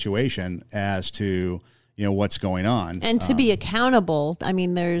on the situation as to what's going on. And to be accountable, I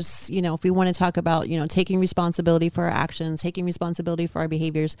mean, there's, if we want to talk about, taking responsibility for our actions, taking responsibility for our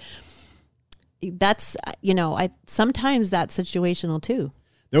behaviors, that's, sometimes that's situational too.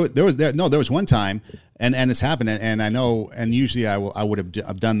 There was one time, and it's happened, and I know, and usually I would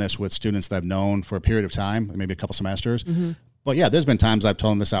have done this with students that I've known for a period of time, maybe a couple semesters. But yeah, there's been times I've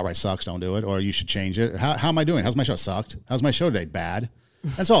told them this outright sucks, don't do it, or you should change it. How am I doing? How's my show? Sucked. How's my show today? Bad.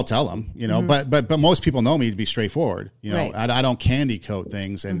 That's all I'll tell them, but most people know me to be straightforward. Right. I don't candy coat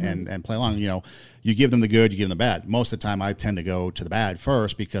things and play along. You give them the good, you give them the bad. Most of the time I tend to go to the bad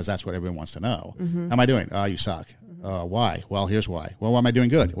first because that's what everyone wants to know. How am I doing? Oh, you suck. Why? Well, here's why. Well, why am I doing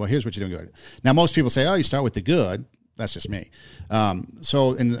good? Well, here's what you're doing good. Now, most people say, oh, you start with the good. That's just me.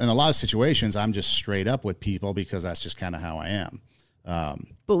 So in a lot of situations, I'm just straight up with people because that's just kind of how I am.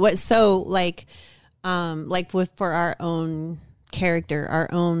 But for our own character, our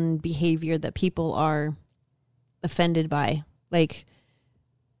own behavior that people are offended by,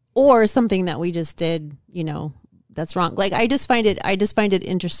 or something that we just did, that's wrong. Like, I just find it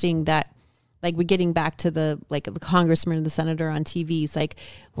interesting that, like, we're getting back to the congressman and the senator on TV. It's like,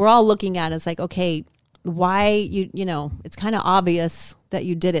 we're all looking at it. It's like, okay, why it's kind of obvious that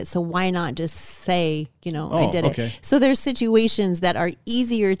you did it. So why not just say, I did it. So there's situations that are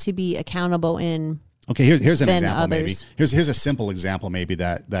easier to be accountable in. Okay, here's an example. Others. Maybe here's a simple example maybe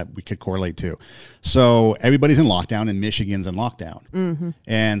that we could correlate to. So everybody's in lockdown, and Michigan's in lockdown,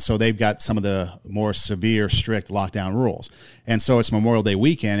 and so they've got some of the more severe, strict lockdown rules. And so it's Memorial Day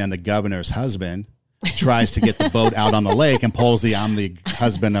weekend, and the governor's husband tries to get the boat out on the lake and pulls the "I'm the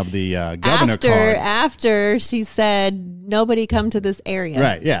husband of the governor" card. After she said, nobody come to this area.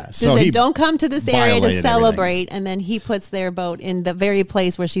 Right, yeah. So he don't come to this area to celebrate, everything. and then he puts their boat in the very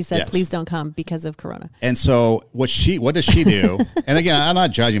place where she said, Yes. please don't come because of Corona. And so what does she do? And again, I'm not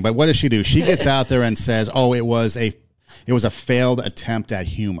judging, but what does she do? She gets out there and says, oh, it was a failed attempt at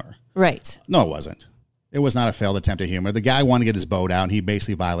humor. Right. No, it wasn't. It was not a failed attempt at humor. The guy wanted to get his boat out, and he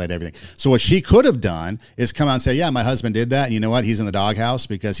basically violated everything. So what she could have done is come out and say, yeah, my husband did that, and you know what? He's in the doghouse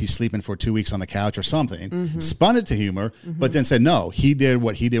because he's sleeping for 2 weeks on the couch or something. Spun it to humor, but then said, no, he did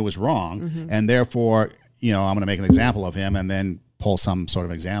what he did was wrong, and therefore, I'm going to make an example of him and then pull some sort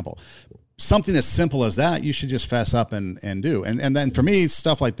of example. Something as simple as that, you should just fess up and do. And then for me,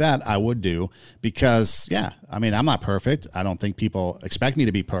 stuff like that I would do because, I'm not perfect. I don't think people expect me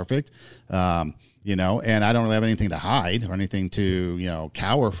to be perfect. And I don't really have anything to hide or anything to,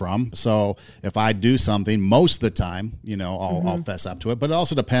 cower from. So if I do something, most of the time, I'll fess up to it. But it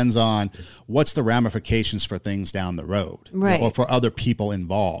also depends on what's the ramifications for things down the road, right, or for other people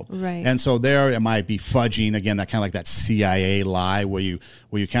involved. Right. And so there it might be fudging, again, that kind of like that CIA lie where you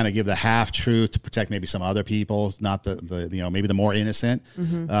kind of give the half truth to protect maybe some other people, not the maybe the more innocent.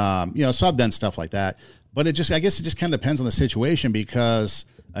 So I've done stuff like that. But I guess it just kind of depends on the situation because,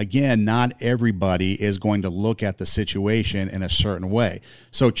 again, not everybody is going to look at the situation in a certain way.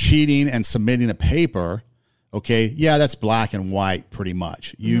 So cheating and submitting a paper, okay, yeah, that's black and white pretty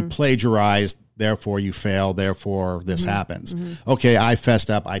much. You plagiarized, therefore you failed, therefore this happens. Okay, I fessed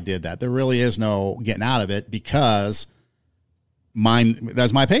up, I did that. There really is no getting out of it because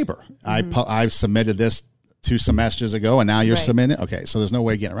that's my paper. I submitted this 2 semesters ago, and now you're submitting it. Okay, so there's no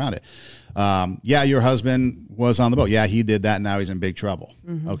way getting around it. Yeah, your husband was on the boat. Yeah, he did that, and now he's in big trouble.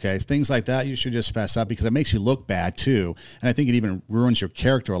 Okay, things like that, you should just fess up because it makes you look bad too, and I think it even ruins your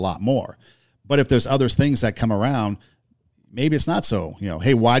character a lot more. But if there's other things that come around, maybe it's not so.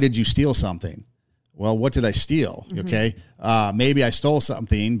 Hey, why did you steal something? Well, what did I steal? Okay, maybe I stole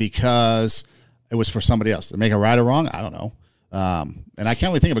something because it was for somebody else. To make it right or wrong, I don't know. And I can't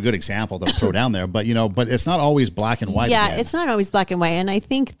really think of a good example to throw down there, but but it's not always black and white. Yeah, again. it's not always black and white. And I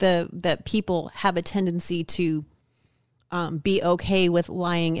think that people have a tendency to be okay with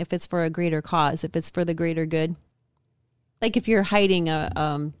lying if it's for a greater cause, if it's for the greater good. Like if you're hiding back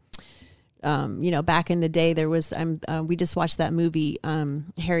in the day, there was, we just watched that movie,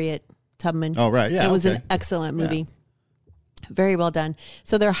 Harriet Tubman. Oh, right. Yeah. It was an excellent movie. Yeah. Very well done.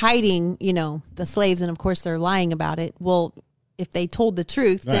 So they're hiding, the slaves, and of course they're lying about it. Well, if they told the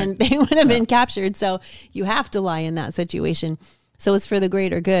truth, then they would have been captured. So you have to lie in that situation. So it's for the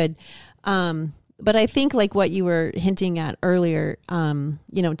greater good. But I think like what you were hinting at earlier,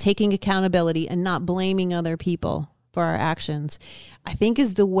 taking accountability and not blaming other people for our actions, I think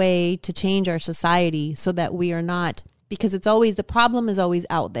is the way to change our society so that we are not, because the problem is always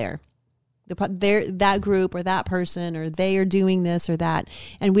out there. That group or that person or they are doing this or that.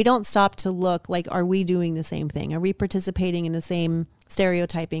 And we don't stop to look like, are we doing the same thing? Are we participating in the same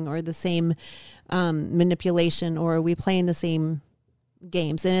stereotyping or the same manipulation, or are we playing the same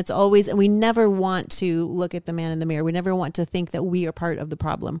games? And and we never want to look at the man in the mirror. We never want to think that we are part of the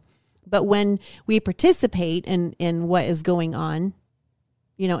problem. But when we participate in what is going on,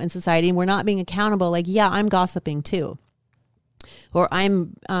 in society, and we're not being accountable, like, yeah, I'm gossiping too. Or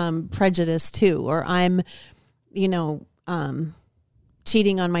I'm prejudiced too, or I'm,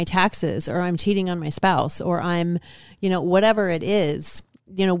 cheating on my taxes, or I'm cheating on my spouse, or I'm, whatever it is.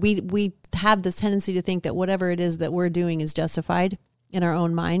 We have this tendency to think that whatever it is that we're doing is justified in our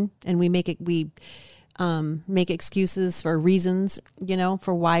own mind, and we make excuses for reasons,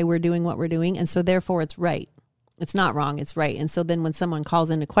 for why we're doing what we're doing, and so therefore it's right. It's not wrong, it's right. And so then when someone calls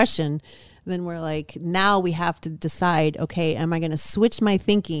into question, then we're like, now we have to decide, okay, am I going to switch my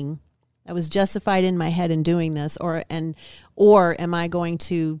thinking that was justified in my head in doing this, or am I going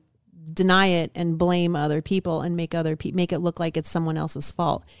to deny it and blame other people and make it look like it's someone else's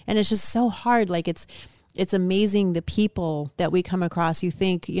fault? And it's just so hard. Like it's amazing the people that we come across. You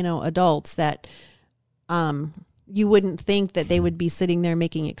think, adults that you wouldn't think that they would be sitting there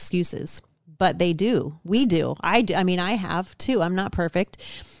making excuses. But they do. We do. I do. I mean, I have too. I'm not perfect.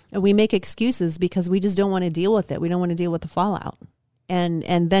 And we make excuses because we just don't want to deal with it. We don't want to deal with the fallout.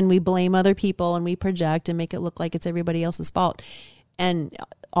 And then we blame other people and we project and make it look like it's everybody else's fault. And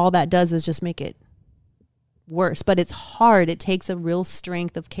all that does is just make it worse. But it's hard. It takes a real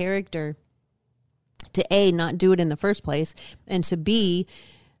strength of character to A, not do it in the first place, and to B,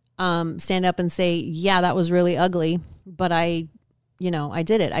 stand up and say, yeah, that was really ugly, but I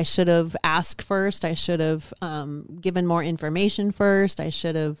did it. I should have asked first. I should have given more information first. I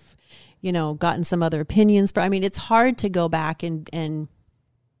should have, gotten some other opinions. I mean, it's hard to go back and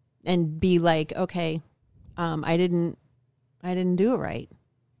be like, okay, I didn't do it right.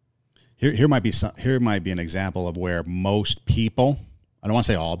 Here might be an example of where most people, I don't want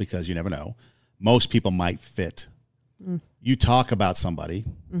to say all because you never know, most people might fit. You talk about somebody.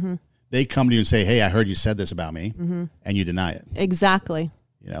 Mm-hmm. They come to you and say, hey, I heard you said this about me, and you deny it. Exactly.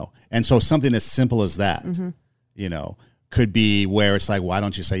 And so something as simple as that, could be where it's like, why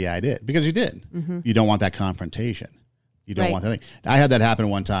don't you say, yeah, I did? Because you did. Mm-hmm. You don't want that confrontation. You don't want that thing. I had that happen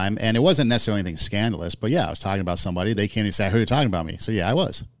one time, and it wasn't necessarily anything scandalous, but yeah, I was talking about somebody. They came and said, I heard you talking about me. So yeah, I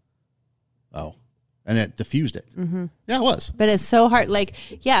was. Oh. And it diffused it. Mm-hmm. Yeah, it was. But it's so hard. Like,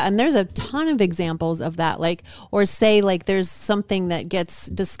 yeah, and there's a ton of examples of that. Like, or say, like, there's something that gets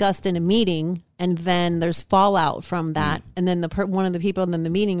discussed in a meeting, and then there's fallout from that. And then one of the people in the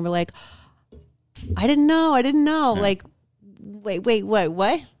meeting were like, I didn't know. Yeah. Like, wait,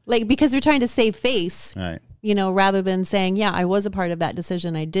 what? Like, because you're trying to save face, right? Rather than saying, yeah, I was a part of that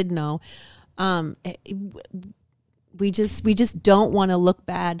decision. I did know. We just don't want to look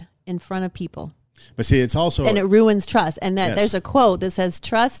bad in front of people. But see, it's also... And it ruins trust. And that There's a quote that says,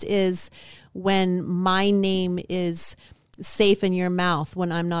 trust is when my name is safe in your mouth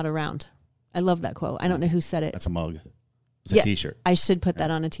when I'm not around. I love that quote. I don't know who said it. That's a mug. It's a T-shirt. I should put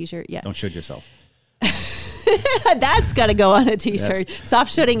that on a T-shirt. Yeah. Don't shoot yourself. That's got to go on a T-shirt. Stop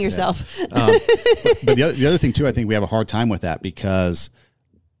shooting yourself. But the other thing too, I think we have a hard time with that because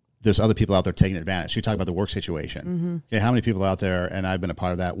there's other people out there taking advantage. You talk about the work situation. Okay, how many people out there, and I've been a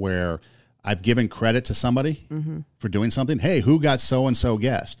part of that, where I've given credit to somebody for doing something. Hey, who got so-and-so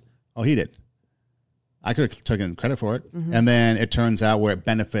guest? Oh, he did. I could have taken credit for it. And then it turns out where it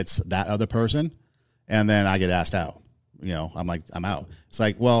benefits that other person. And then I get asked out. I'm like, I'm out. It's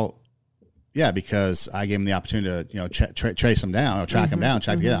like, well, yeah, because I gave him the opportunity to, trace him down or track him down.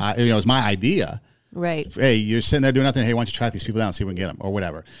 It was my idea. Right. Hey, you're sitting there doing nothing. Hey, why don't you track these people down and see if we can get them or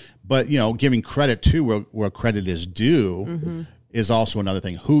whatever. But, giving credit to where credit is due is also another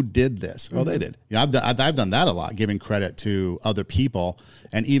thing. Who did this? Well, they did. I've done that a lot, giving credit to other people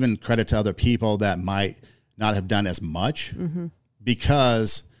and even credit to other people that might not have done as much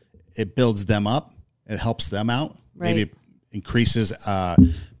because it builds them up. It helps them out. Right. Maybe increases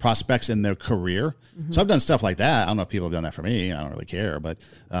prospects in their career. So I've done stuff like that. I don't know if people have done that for me. I don't really care, but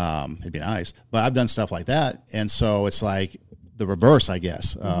it'd be nice. But I've done stuff like that. And so it's like the reverse, I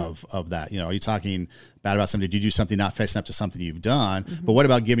guess, of that. Are you talking bad about somebody? Did you do something not facing up to something you've done? But what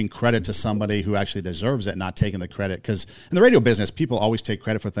about giving credit to somebody who actually deserves it, not taking the credit? Because in the radio business, people always take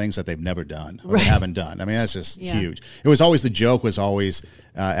credit for things that they've never done or they haven't done. I mean, that's just huge. It was always, the joke was always,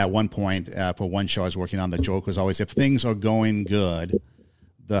 at one point for one show I was working on, the joke was always, if things are going good,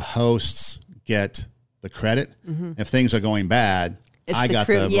 the hosts get the credit. If things are going bad, I got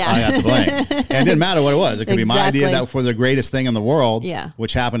the blame. And it didn't matter what it was. It could be my idea that for the greatest thing in the world,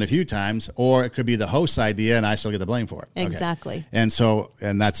 which happened a few times, or it could be the host's idea and I still get the blame for it. Exactly. Okay.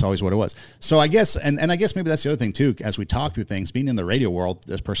 And that's always what it was. So I guess, and I guess maybe that's the other thing too, as we talk through things, being in the radio world,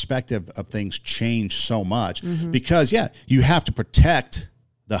 the perspective of things change so much because you have to protect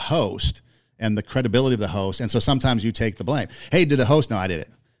the host and the credibility of the host. And so sometimes you take the blame. Hey, did the host? No, I did it.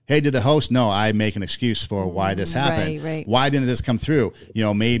 Hey, did the host? No, I make an excuse for why this happened. Right. Why didn't this come through?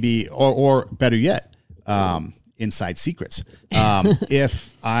 Maybe, or better yet, inside secrets.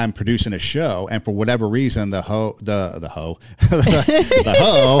 If I'm producing a show and for whatever reason the host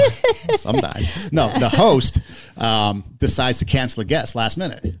decides to cancel a guest last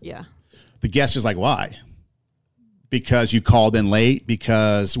minute. Yeah. The guest is like, why? Because you called in late,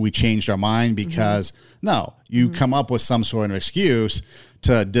 because we changed our mind, because no, you come up with some sort of excuse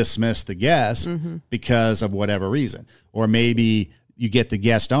to dismiss the guest because of whatever reason. Or maybe you get the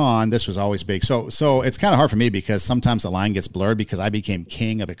guest on. This was always big. So it's kind of hard for me because sometimes the line gets blurred because I became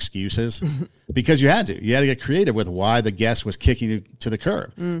king of excuses because you had to get creative with why the guest was kicking you to the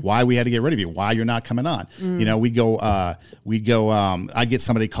curb, why we had to get rid of you, why you're not coming on. I'd get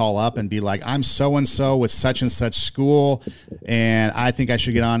somebody call up and be like, I'm so-and-so with such and such school, and I think I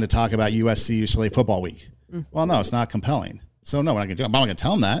should get on to talk about USC UCLA football week. Well, no, it's not compelling. So no, we're not going to do it. I'm not going to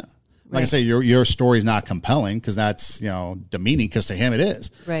tell them that. Like I say, your story is not compelling because that's demeaning because to him it is.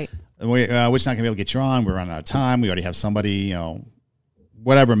 Right. We're just not going to be able to get you on. We're running out of time. We already have somebody,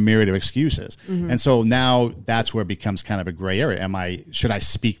 whatever myriad of excuses. And so now that's where it becomes kind of a gray area. Should I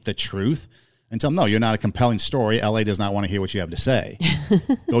speak the truth and tell them, no, you're not a compelling story. LA does not want to hear what you have to say.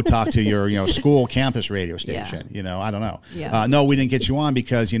 Go talk to your school campus radio station. I don't know. Yeah. No, we didn't get you on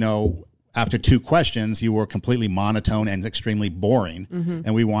because, after 2 questions, you were completely monotone and extremely boring.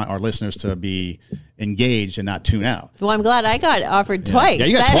 And we want our listeners to be engaged and not tune out. Well, I'm glad I got offered twice. Yeah,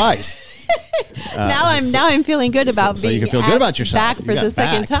 you got twice. Now I'm feeling good about so being you can feel good about yourself. back for the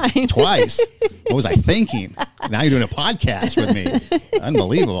second time. Twice. What was I thinking? Now you're doing a podcast with me.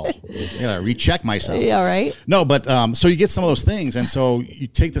 Unbelievable. I gotta recheck myself. Yeah, right. No, but so you get some of those things, and so you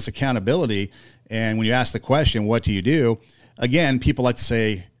take this accountability, and when you ask the question, what do you do? Again, people like to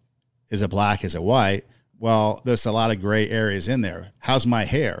say, is it black? Is it white? Well, there's a lot of gray areas in there. How's my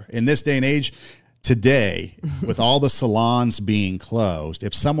hair? In this day and age, today, with all the salons being closed,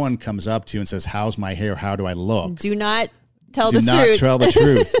 if someone comes up to you and says, how's my hair? How do I look? Do not tell the truth. Do not tell the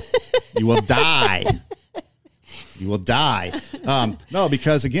truth. You will die. You will die. No,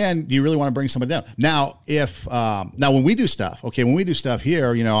 because again, you really want to bring somebody down. Now, when we do stuff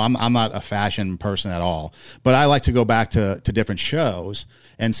here, I'm not a fashion person at all, but I like to go back to different shows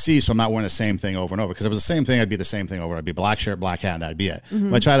and see, so I'm not wearing the same thing over and over. Because if it was the same thing, I'd be the same thing over. I'd be black shirt, black hat, and that'd be it.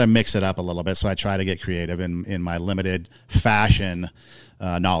 But I try to mix it up a little bit, so I try to get creative in my limited fashion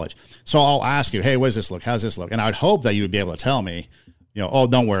knowledge. So I'll ask you, hey, what does this look? How's this look? And I would hope that you would be able to tell me, oh,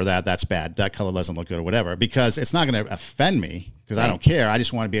 don't wear that. That's bad. That color doesn't look good or whatever, because it's not going to offend me because I don't care. I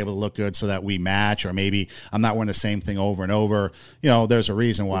just want to be able to look good so that we match, or maybe I'm not wearing the same thing over and over. There's a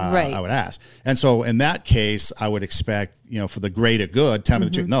reason why I would ask. And so in that case, I would expect, for the greater good, tell me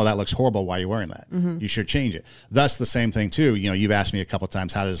the truth. No, that looks horrible. Why are you wearing that? You should change it. Thus the same thing too. You've asked me a couple of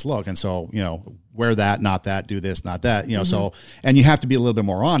times, how does this look? And so, wear that, not that, do this, not that, so, and you have to be a little bit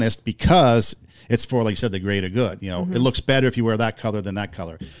more honest, because it's for, like you said, the greater good. It looks better if you wear that color than that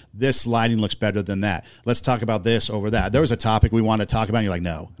color. This lighting looks better than that. Let's talk about this over that. There was a topic we wanted to talk about, and you're like,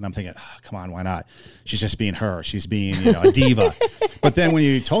 no. And I'm thinking, come on, why not? She's just being her. She's being, a diva. But then when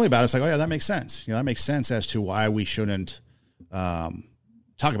you told me about it, it's like, oh yeah, that makes sense. That makes sense as to why we shouldn't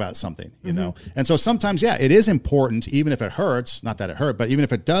talk about something, you know? And so sometimes, it is important, even if it hurts, not that it hurt, but even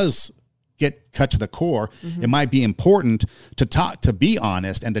if it does get cut to the core, it might be important to be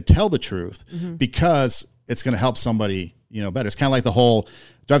honest and to tell the truth, because it's going to help somebody, better. It's kind of like the whole,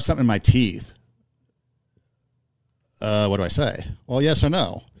 do I have something in my teeth? What do I say? Well, yes or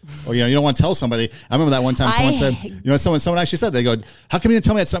no. Or, you don't want to tell somebody. I remember that one time someone said, someone actually said, they go, how come you didn't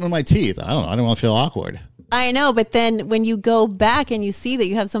tell me I had something in my teeth? I don't know. I don't want to feel awkward. I know. But then when you go back and you see that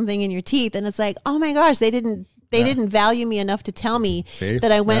you have something in your teeth, and it's like, oh my gosh, they didn't value me enough to tell me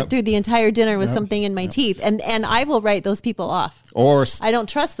that I went through the entire dinner with something in my teeth. And I will write those people off. Or I don't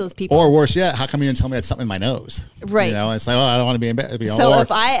trust those people. Or worse yet, how come you didn't tell me I had something in my nose? Right. It's like, I don't want to be embarrassed. So if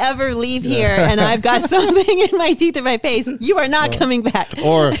I ever leave here and I've got something in my teeth or my face, you are not coming back.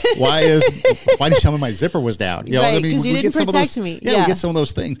 Or why did you tell me my zipper was down? Right, because you didn't protect me. Yeah, we get some of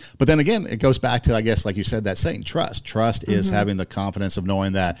those things. But then again, it goes back to, I guess, like you said, that saying, trust. Trust is having the confidence of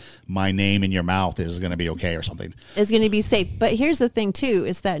knowing that my name in your mouth is going to be okay or something. It's going to be safe. But here's the thing too,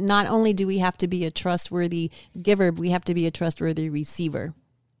 is that not only do we have to be a trustworthy giver, we have to be a trustworthy receiver.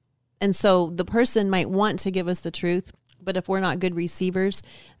 And so the person might want to give us the truth, but if we're not good receivers,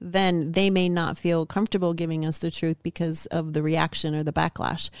 then they may not feel comfortable giving us the truth because of the reaction or the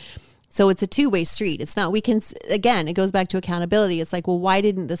backlash. So it's a two-way street. It's not, again, it goes back to accountability. It's like, well, why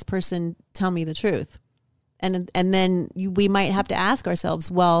didn't this person tell me the truth? And then we might have to ask ourselves,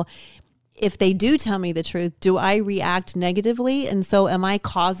 well, if they do tell me the truth, do I react negatively? And so am I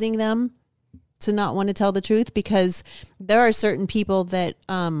causing them to not want to tell the truth? Because there are certain people that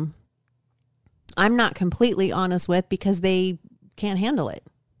I'm not completely honest with because they can't handle it.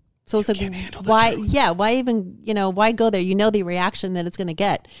 So it's like, why? Yeah, why even, why go there? The reaction that it's going to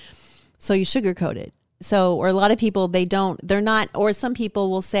get. So you sugarcoat it. So, or a lot of people, they're not, or some people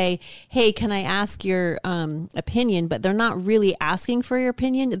will say, hey, can I ask your opinion? But they're not really asking for your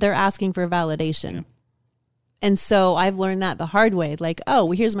opinion. They're asking for validation. Yeah. And so I've learned that the hard way. Like, oh,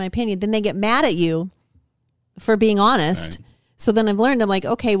 well, here's my opinion. Then they get mad at you for being honest. Right. So then I've learned, I'm like,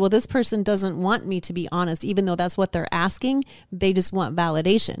 okay, well, this person doesn't want me to be honest, even though that's what they're asking. They just want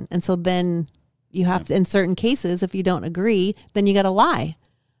validation. And so then you have to, in certain cases, if you don't agree, then you got to lie,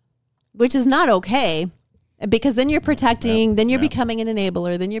 which is not okay, because then you're protecting, then you're becoming an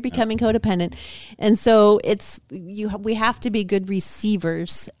enabler, then you're becoming codependent. And so we have to be good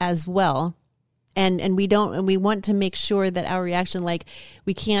receivers as well. And we want to make sure that our reaction, like,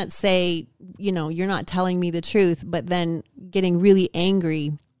 we can't say, you're not telling me the truth, but then getting really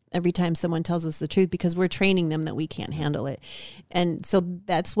angry every time someone tells us the truth, because we're training them that we can't handle it. And so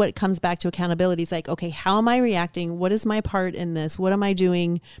that's what comes back to accountability. It's like, okay, how am I reacting? What is my part in this? What am I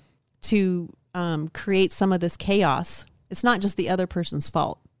doing to create some of this chaos? It's not just the other person's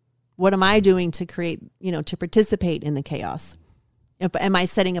fault. What am I doing to create, to participate in the chaos? Am I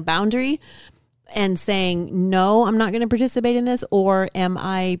setting a boundary and saying, no, I'm not going to participate in this? Or am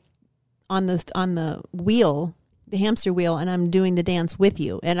I on the wheel, the hamster wheel, and I'm doing the dance with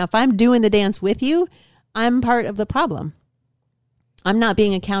you? And if I'm doing the dance with you, I'm part of the problem. I'm not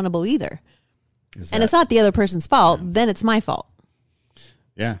being accountable either. And it's not the other person's fault. Then it's my fault.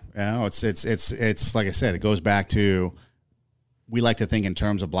 Yeah. It's like I said, it goes back to, we like to think in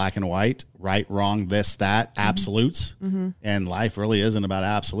terms of black and white, right, wrong, this, that, absolutes. Mm-hmm. And life really isn't about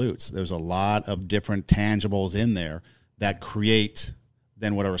absolutes. There's a lot of different tangibles in there that create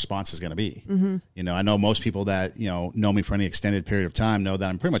then what a response is going to be. Mm-hmm. I know most people that, know me for any extended period of time know that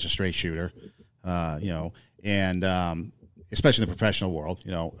I'm pretty much a straight shooter, and especially in the professional world,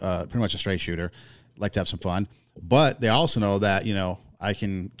 pretty much a straight shooter, like to have some fun. But they also know that, I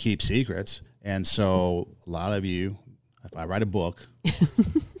can keep secrets. And so a lot of you, if I write a book,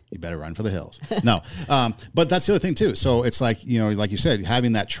 you better run for the hills. No. But that's the other thing too. So it's like, like you said,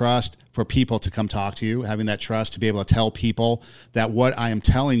 having that trust, for people to come talk to you, having that trust to be able to tell people that what I am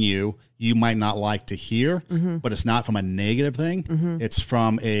telling you, you might not like to hear, but it's not from a negative thing. It's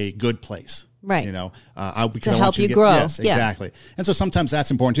from a good place. Right. You know, to help you grow. Yes, exactly. And so sometimes that's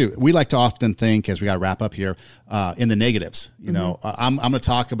important too. We like to often think, as we got to wrap up here, in the negatives. You know, I'm going to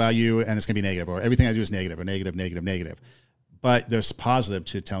talk about you and it's going to be negative, or everything I do is negative, or negative, negative, negative. But there's positive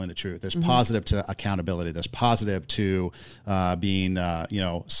to telling the truth. There's positive to accountability. There's positive to being,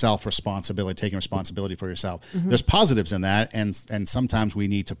 self-responsibility, taking responsibility for yourself. There's positives in that, and sometimes we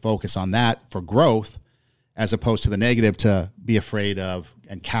need to focus on that for growth, as opposed to the negative, to be afraid of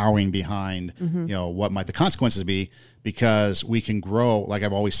and cowering behind, what might the consequences be, because we can grow. Like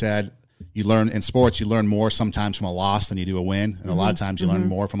I've always said, you learn in sports, you learn more sometimes from a loss than you do a win. And a lot of times you learn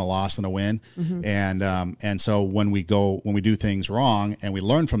more from a loss than a win. And so when we do things wrong and we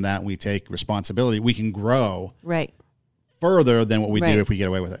learn from that and we take responsibility, we can grow further than what we do if we get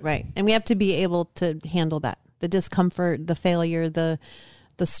away with it. Right. And we have to be able to handle that, the discomfort, the failure, the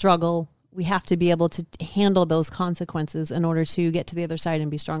struggle. We have to be able to handle those consequences in order to get to the other side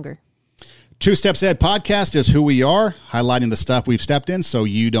and be stronger. Two Steps Ahead podcast is who we are, highlighting the stuff we've stepped in so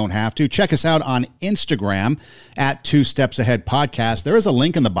you don't have to. Check us out on Instagram at Two Steps Ahead podcast. There is a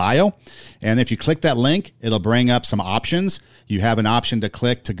link in the bio, and if you click that link, it'll bring up some options. You have an option to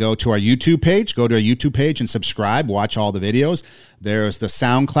click to go to our YouTube page. Go to our YouTube page and subscribe, watch all the videos. There's the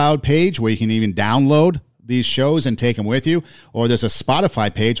SoundCloud page where you can even download these shows and take them with you, or there's a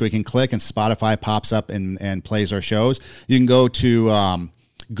Spotify page where you can click and Spotify pops up and plays our shows. You can go to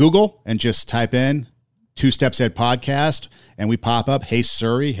Google and just type in Two Steps Ahead podcast, and we pop up. Hey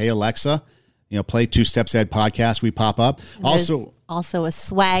Siri, hey Alexa, play Two Steps Ahead podcast. We pop up. Also a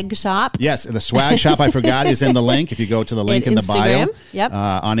swag shop. Yes, the swag shop I forgot is in the link. If you go to the link in the bio,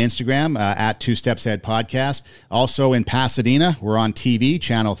 on Instagram at Two Steps Ahead podcast. Also in Pasadena, we're on TV,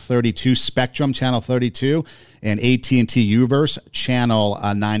 channel 32, Spectrum channel 32, and AT&T Uverse channel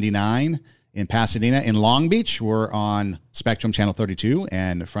 99. In Pasadena. In Long Beach, we're on Spectrum Channel 32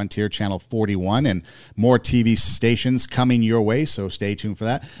 and Frontier Channel 41, and more TV stations coming your way, so stay tuned for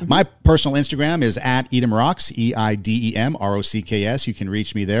that. My personal Instagram is at Edem Rocks, EIDEM ROCKS. You can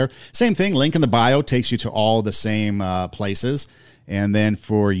reach me there. Same thing, link in the bio takes you to all the same places. And then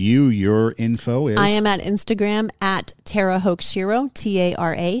for you, your info is? I am at Instagram at Tara Hokeshiro,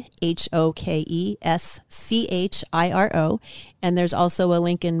 TaraHokeschiro. And there's also a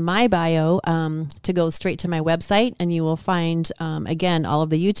link in my bio to go straight to my website. And you will find, again, all of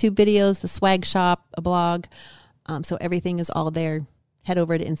the YouTube videos, the swag shop, a blog. So everything is all there. Head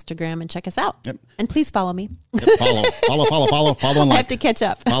over to Instagram and check us out. Yep. And please follow me. Yep, follow and like. I have to catch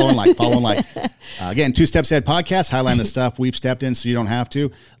up. Follow and like. Again, Two Steps Ahead podcast, highlighting the stuff we've stepped in so you don't have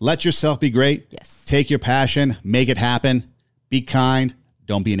to. Let yourself be great. Yes. Take your passion. Make it happen. Be kind.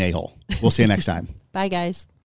 Don't be an a-hole. We'll see you next time. Bye, guys.